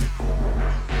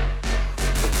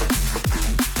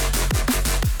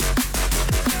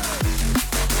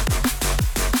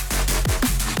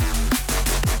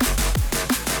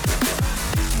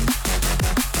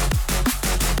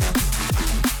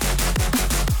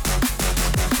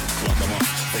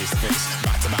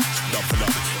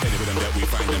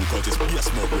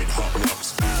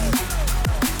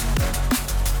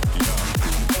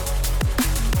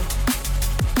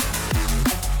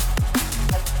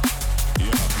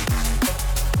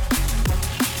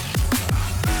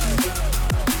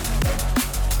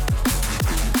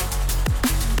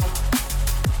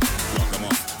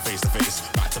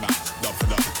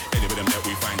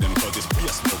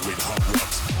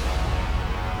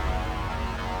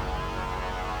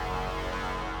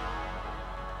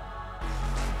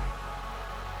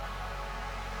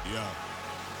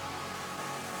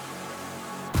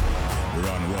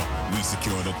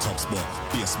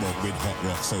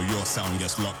 So your sound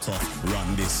gets locked off.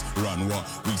 Run this, run what?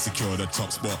 We secure the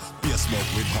top spot. Beer smoke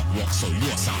with hot rock, so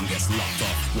your sound gets locked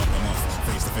off. Lock them off,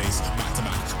 face to face, back to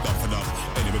back, dub for dub.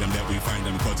 Any rhythm that we find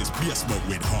them, cause it's beer smoke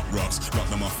with hot rocks. Lock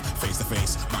them off, face to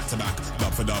face, back to back,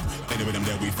 dub for dub. Any rhythm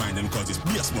that we find them, cause it's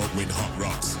beer smoke with hot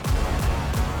rocks.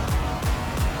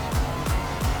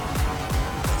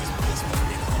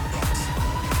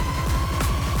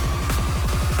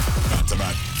 Back to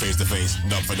back, face to face,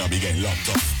 dub for dub, you get locked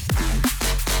off.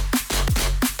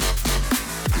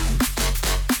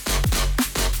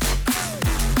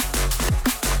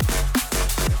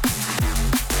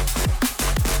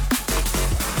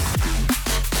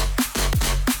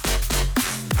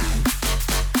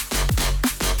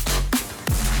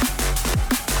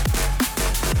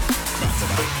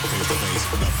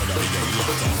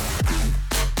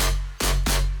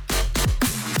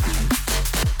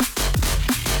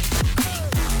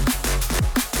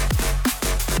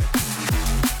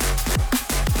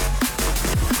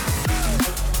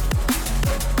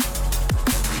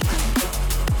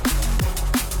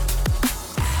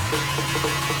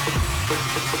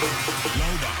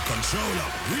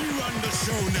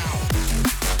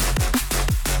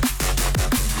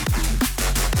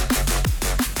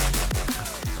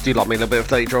 Do you like me a little bit of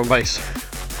dirty drum and bass?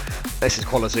 This is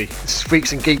quality. This is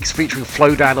Freaks and Geeks featuring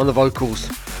Flowdown on the vocals.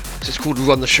 This is called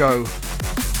Run the Show.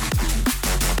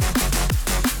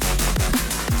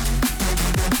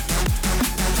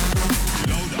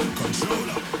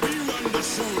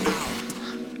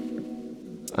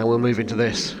 And we'll move into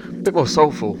this. A bit more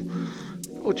soulful,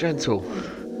 more gentle,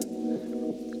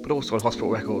 but also on Hospital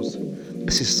Records.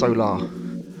 This is Solar.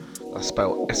 That's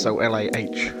spelled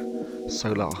S-O-L-A-H.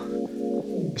 Solar.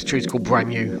 This tune's called Brand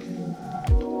New.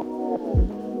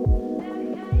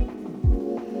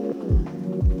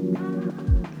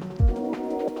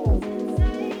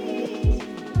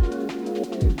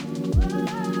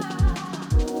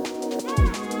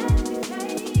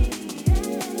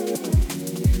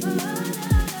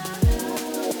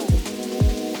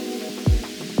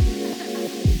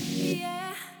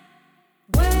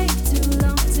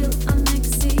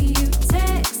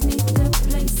 Text me the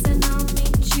place and I'll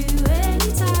meet you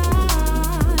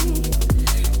anytime.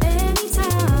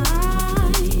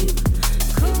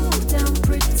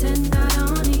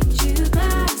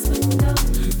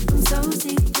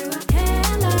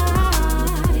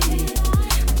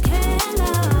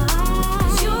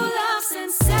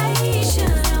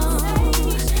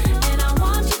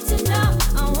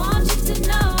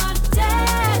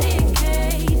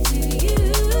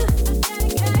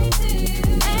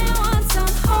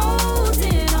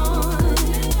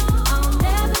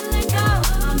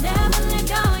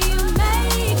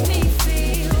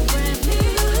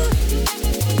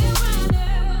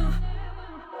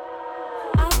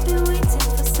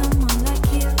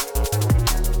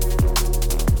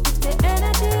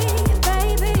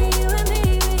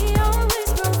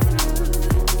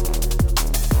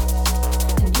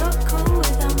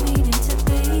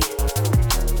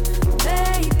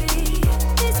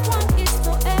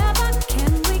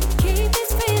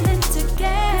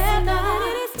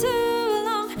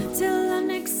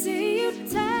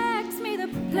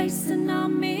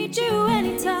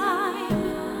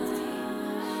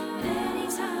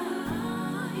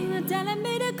 telling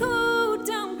me to cool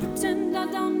down, pretend I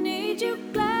don't need you.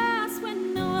 Glass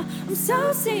window, I'm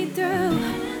so see-through.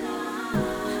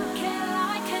 Can't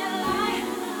lie,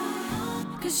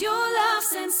 'cause your love's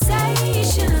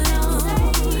sensational.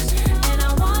 And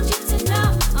I want you to know,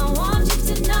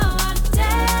 I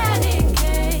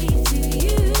dedicate to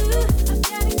you.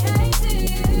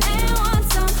 And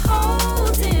once I'm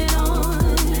holding on,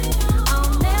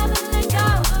 I'll never let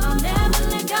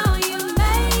go. You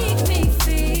make me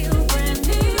feel brand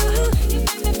new. You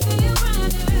make me feel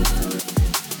brand new.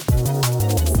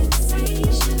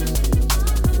 Sensation.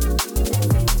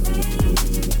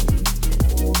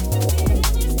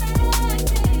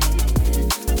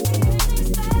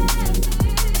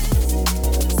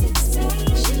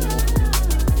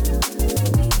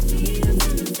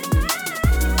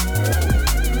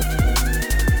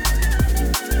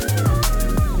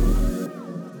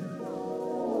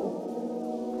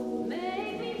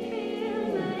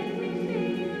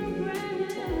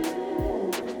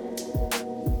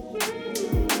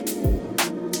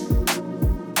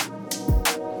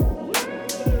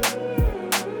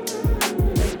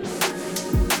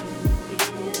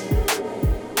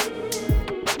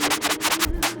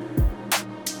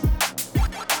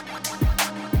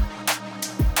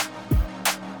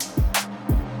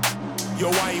 Yo,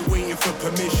 I ain't waiting for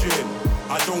permission.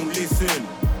 I don't listen.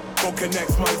 Fuck a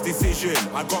next man's decision.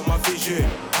 I got my vision.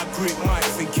 I grip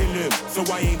mics and kill him. So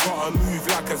I ain't gotta move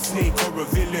like a snake or a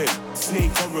villain.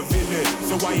 Snake or a villain.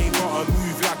 So I ain't gotta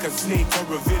move like a snake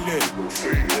or a villain.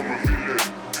 Snake or a villain.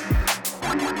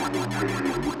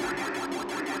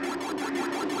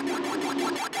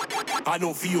 I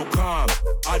don't feel calm,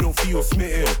 I don't feel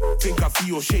smitten. Think I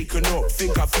feel shaken up,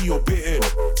 think I feel bitten.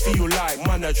 Feel like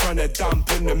man are trying to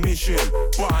dampen the mission.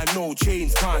 But I know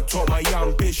chains can't top my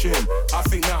ambition. I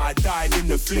think that I died in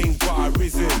the fling, but I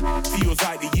risen. Feels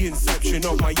like the inception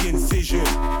of my incision.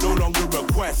 No longer a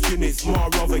question, it's more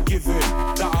of a given.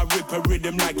 That I rip a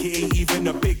rhythm like it ain't even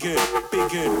a biggin'.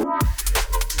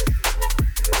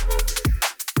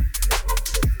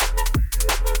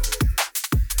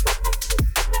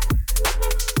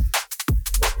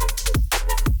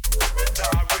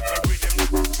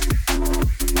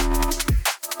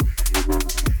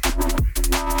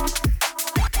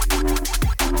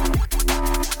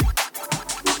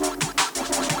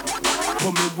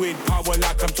 Coming with power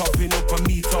like I'm topping up a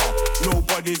meter.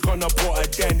 Nobody's gonna put a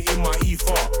dent in my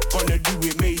ether. Gonna do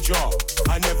it major.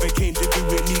 I never came to do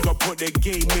it nigga. Put the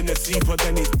game in a sleeper,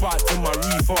 then it's back to my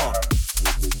reefer.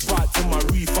 Back to my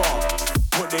reefer.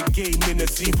 Put the game in a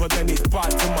sleeper, then it's back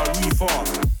to my reefer.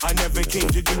 I never came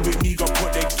to do it nigga.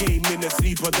 Put the game in a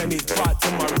sleeper, then it's back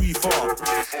to my reefer.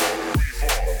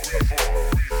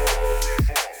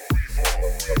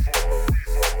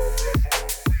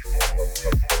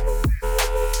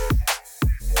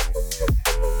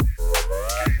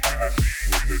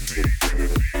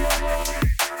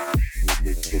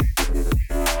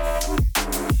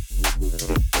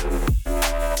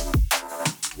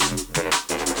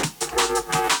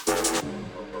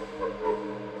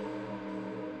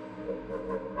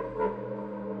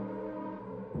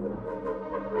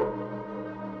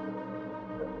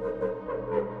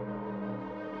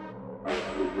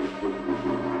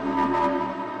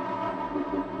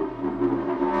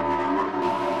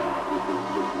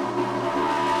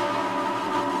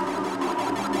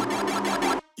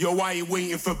 Yo, I ain't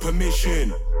waiting for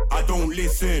permission. I don't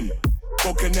listen.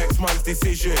 Fuck a next man's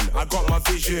decision. I got my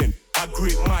vision. I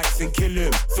grip mics and kill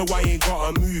him. So I ain't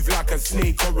gotta move like a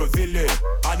snake or a villain.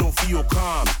 I don't feel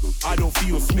calm, I don't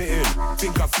feel smitten.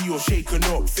 Think I feel shaken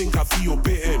up, think I feel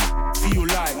bitten. Feel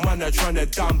like man are trying to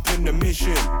dampen the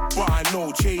mission. But I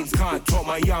know chains can't top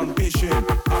my ambition.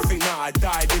 I think that I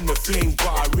died in the flame, but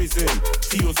I risen.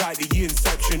 Feels like the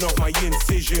inception of my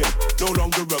incision. No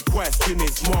longer a question,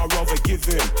 it's more of a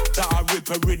given. That I rip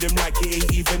a rhythm like it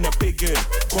ain't even a biggin'.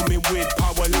 Coming with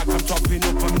power like I'm topping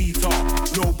up a meter.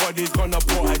 Nobody's gonna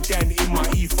put a dent in my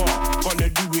ether. Gonna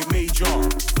do it major.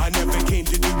 I never came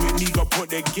to do it nigga. Put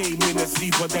the game in a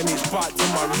sleeper, then it's back to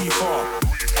my reefer.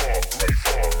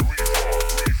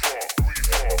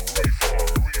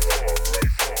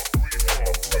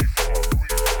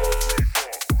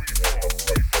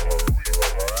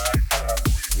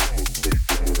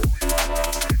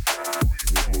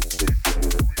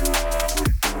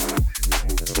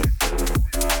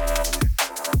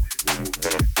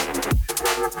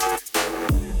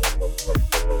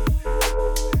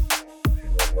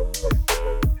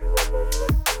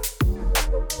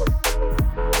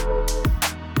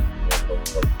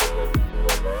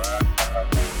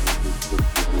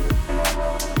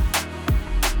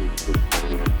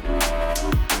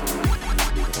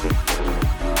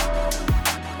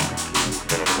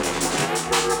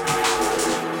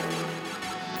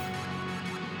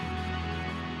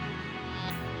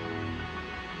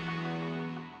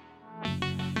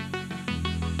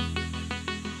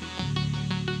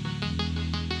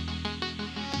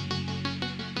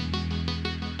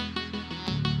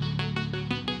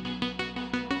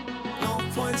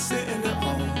 point sitting at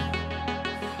home.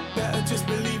 Better just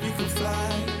believe you can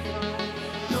fly.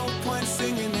 No point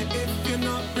singing it if you're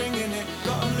not bringing it.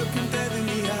 Gotta look him dead in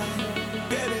the eye.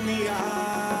 Dead in the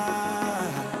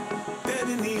eye. Dead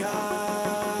in the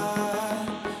eye.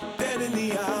 Dead in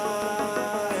the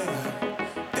eye.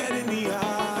 Dead in the eye.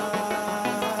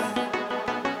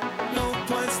 No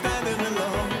point standing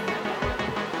alone.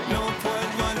 No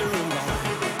point wondering why.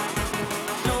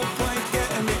 No point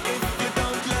getting it if you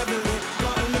don't level it.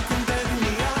 Gotta look him dead in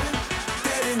the eye.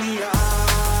 Dead in the eye.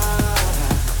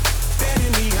 Dead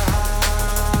in the eye.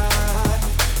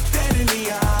 Dead in the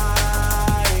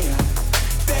eye.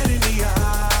 Dead in the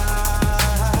eye.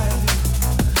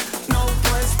 No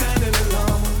point standing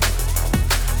alone.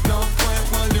 No point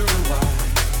wondering why.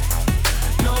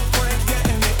 No point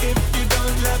getting it if you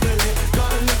don't level it.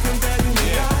 Gotta look him dead in the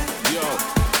eye. Yo,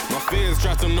 my fears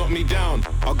tried to knock me down.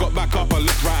 I got back up, I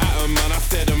looked right at them and I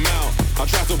stared them out. I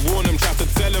tried to warn them, tried to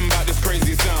tell them about this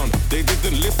crazy sound. They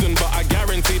didn't listen, but I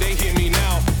guarantee they hear me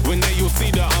now. When they you'll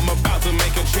see that I'm about to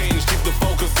make a change. Keep the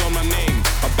focus on my name.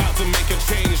 About to make a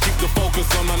change, keep the focus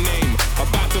on my name.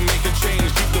 About to make a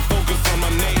change, keep the focus on my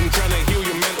name. Trying to heal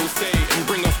your mental state and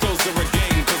bring us closer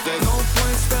again. Cause there's No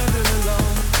point standing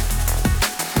alone.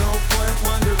 No point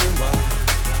wondering why.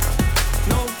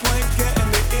 No point getting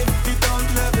it if you don't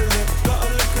level it. Gotta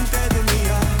look him dead in the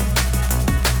eye.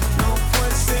 No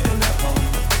point sitting at home.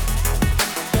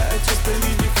 Better just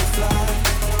believe you can fly.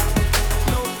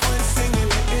 No point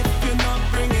singing it if you're not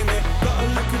bringing it. Gotta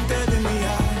look him dead in the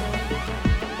eye.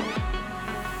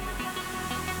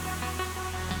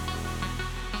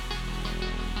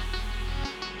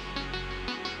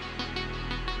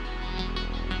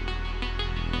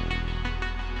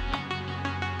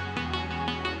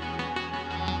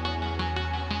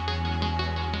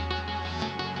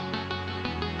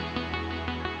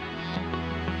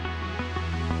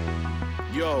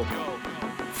 Yo,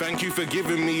 thank you for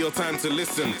giving me your time to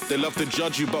listen. They love to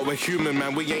judge you, but we're human,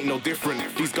 man, we ain't no different.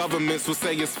 These governments will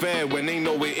say it's fair when they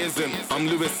know it isn't. I'm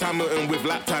Lewis Hamilton with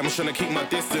lap time, trying to keep my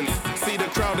distance. See the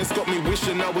crowd, it's got me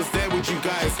wishing I was there with you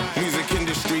guys. Music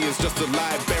industry is just a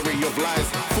library of lies.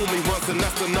 Fool me once and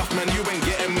that's enough, man, you ain't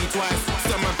getting me twice.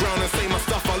 Stand my ground and say my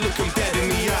stuff, I look 'em dead in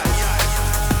the eyes.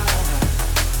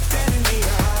 Dead in the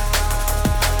eye.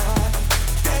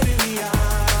 Dead in the eye.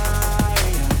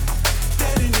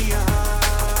 Dead in the eye.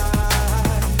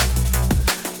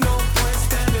 No point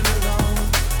standing alone.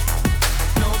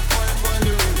 No point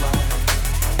wondering why.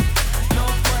 No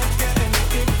point getting it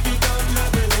if you don't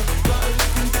level it. Gotta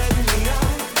look him dead in the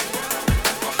eye.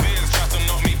 My fears tried to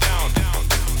knock me down,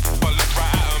 but look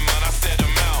right at 'em and I stared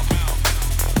them out.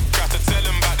 Tried to tell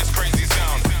them about this crazy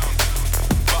sound,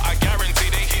 but I guarantee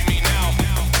they hear me now.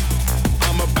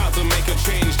 I'm about to make a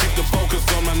change, keep the focus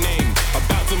on my name.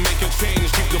 About to make a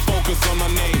change, keep the focus on my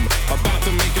name. About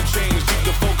to make a change, keep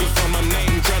the focus on my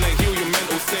name. Trying to heal your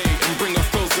mental state and bring us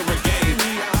closer again.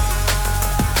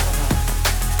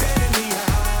 Dead in the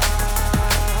eye.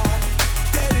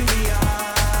 Dead in the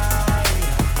eye.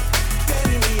 Dead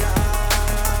in the eye.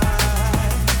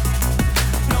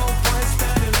 No point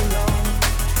standing alone.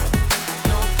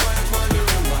 No point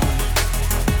wondering why.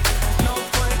 No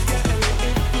point getting it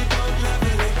if you don't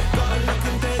level it. Gotta look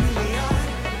him dead in the eye.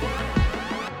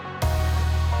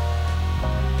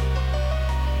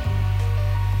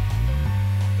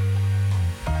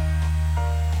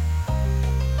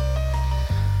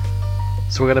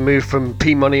 So we're going to move from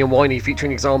P Money and Whiny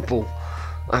featuring Example.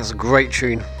 That's a great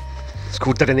tune. It's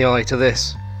called Dead in the Eye to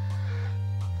this.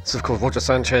 This is of course Roger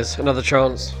Sanchez, Another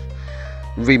Chance.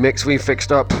 Remix,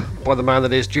 refixed up by the man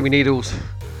that is Jimmy Needles.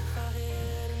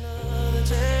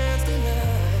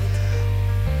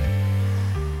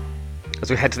 As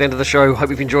we head to the end of the show, hope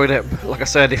you've enjoyed it. Like I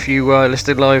said, if you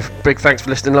listened live, big thanks for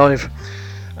listening live.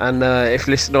 And if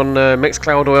you listen on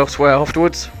Mixcloud or elsewhere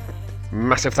afterwards,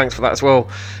 massive thanks for that as well.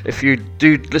 If you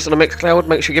do listen on Mixcloud,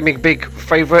 make sure you give me a big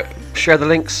favourite, share the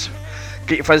links,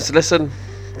 get your friends to listen.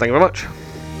 Thank you very much.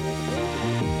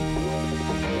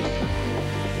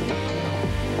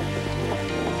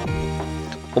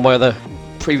 All my other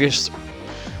previous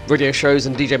radio shows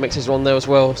and DJ mixes are on there as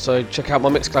well, so check out my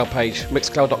Mixcloud page,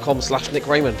 mixcloud.com/Nick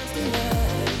Raymond.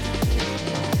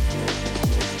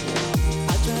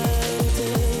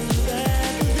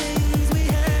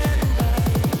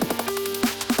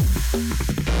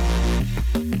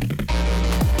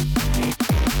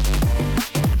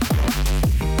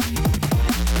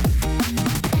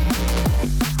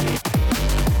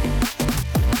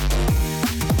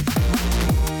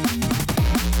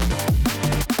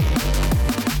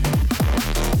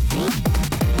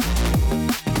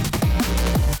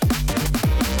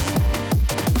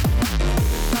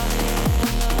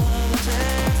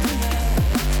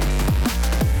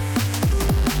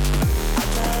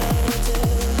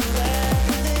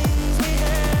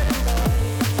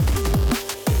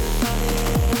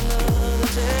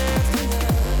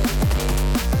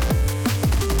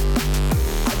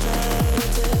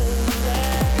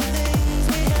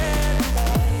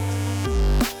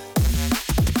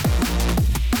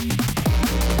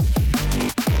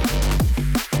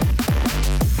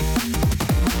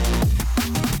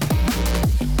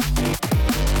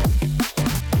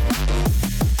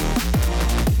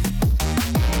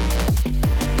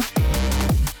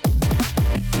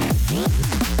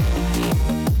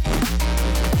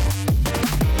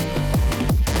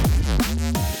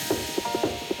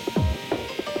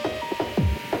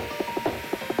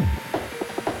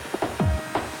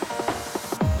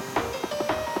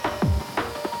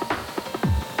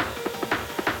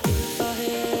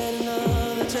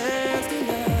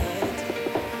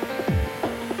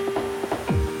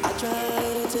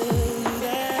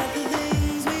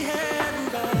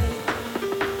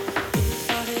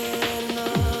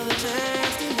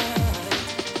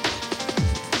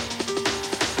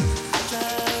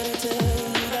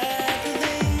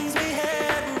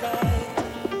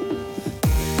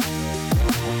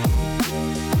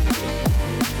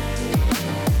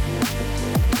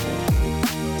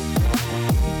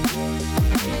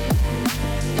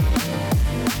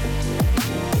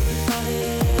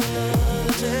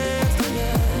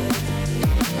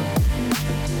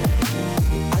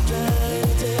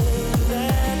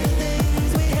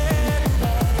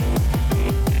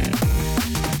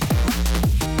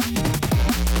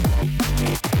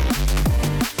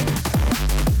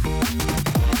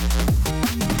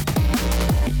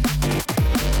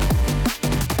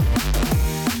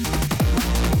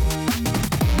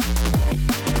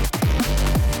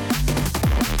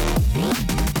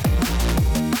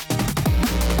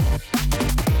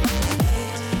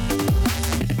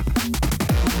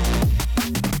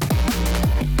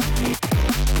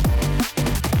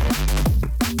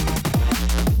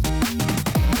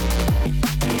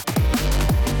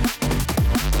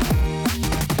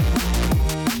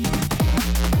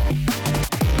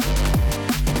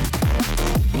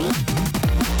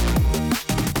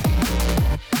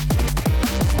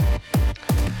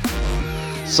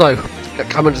 So,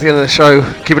 coming to the end of the show,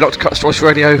 keep it up to Cuts Choice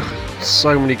Radio.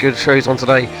 So many good shows on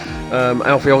today.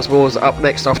 Alfie Osmore's up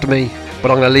next after me, but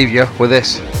I'm going to leave you with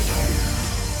this.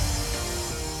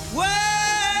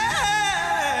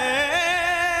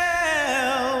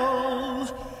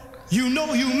 You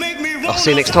know you make me I'll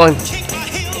see you next time.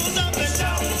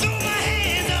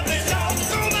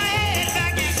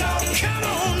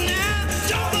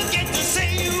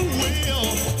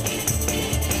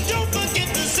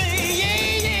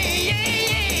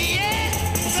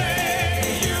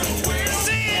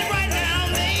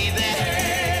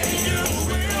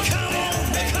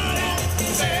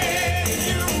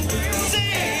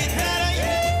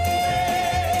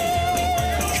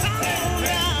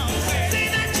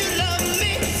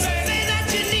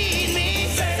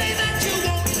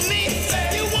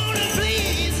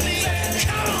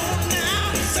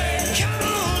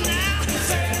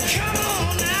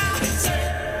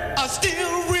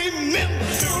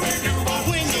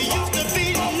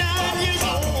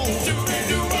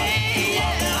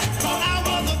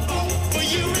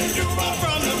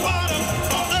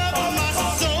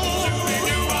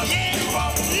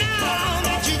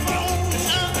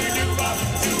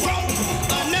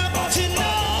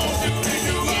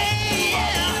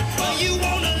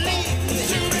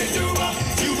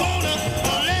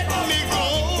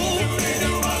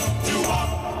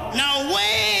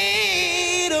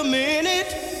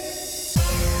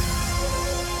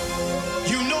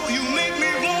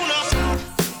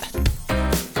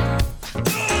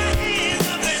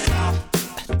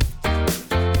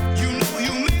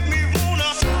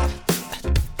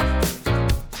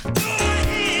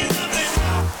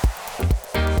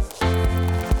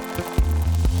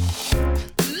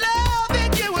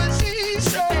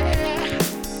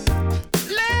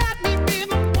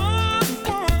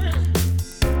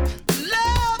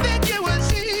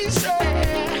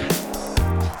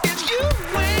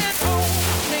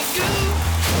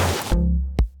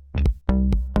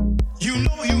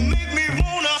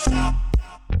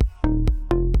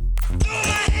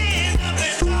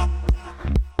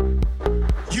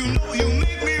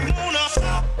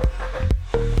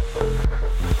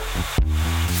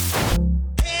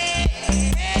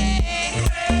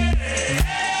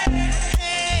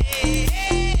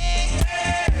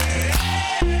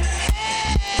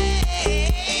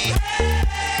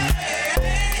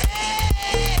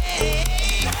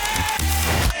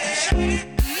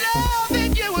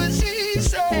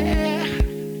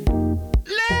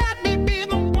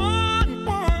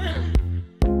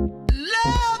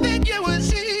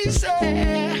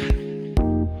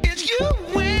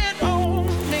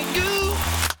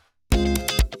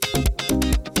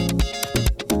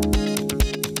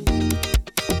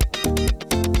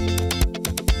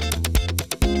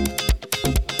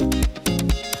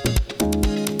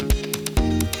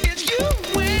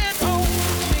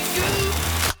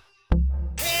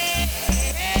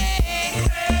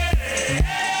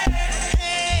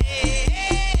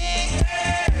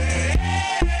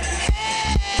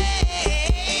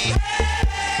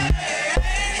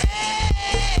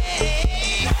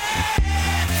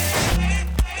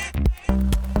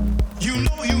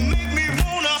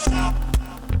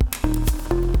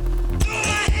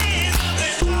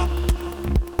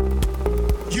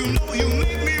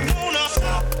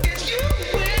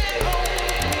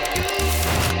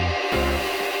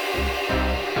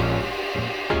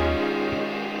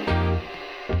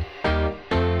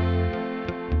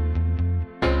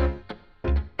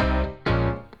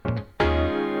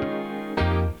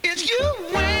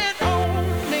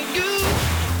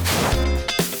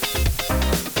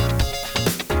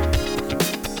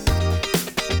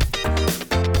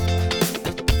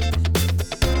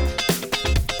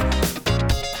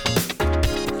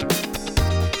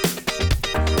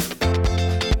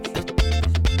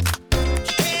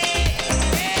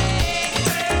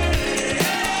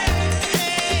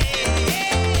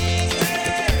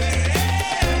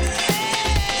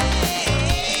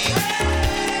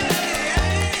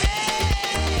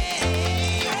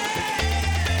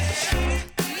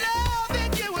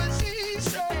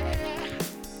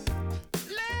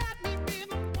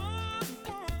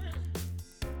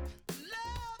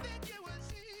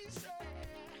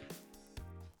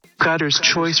 Cutter's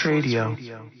Choice Radio.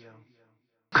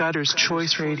 Cutter's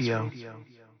Choice Radio.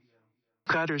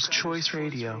 Cutter's Choice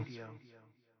Radio.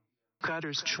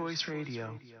 Cutter's Choice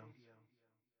Radio.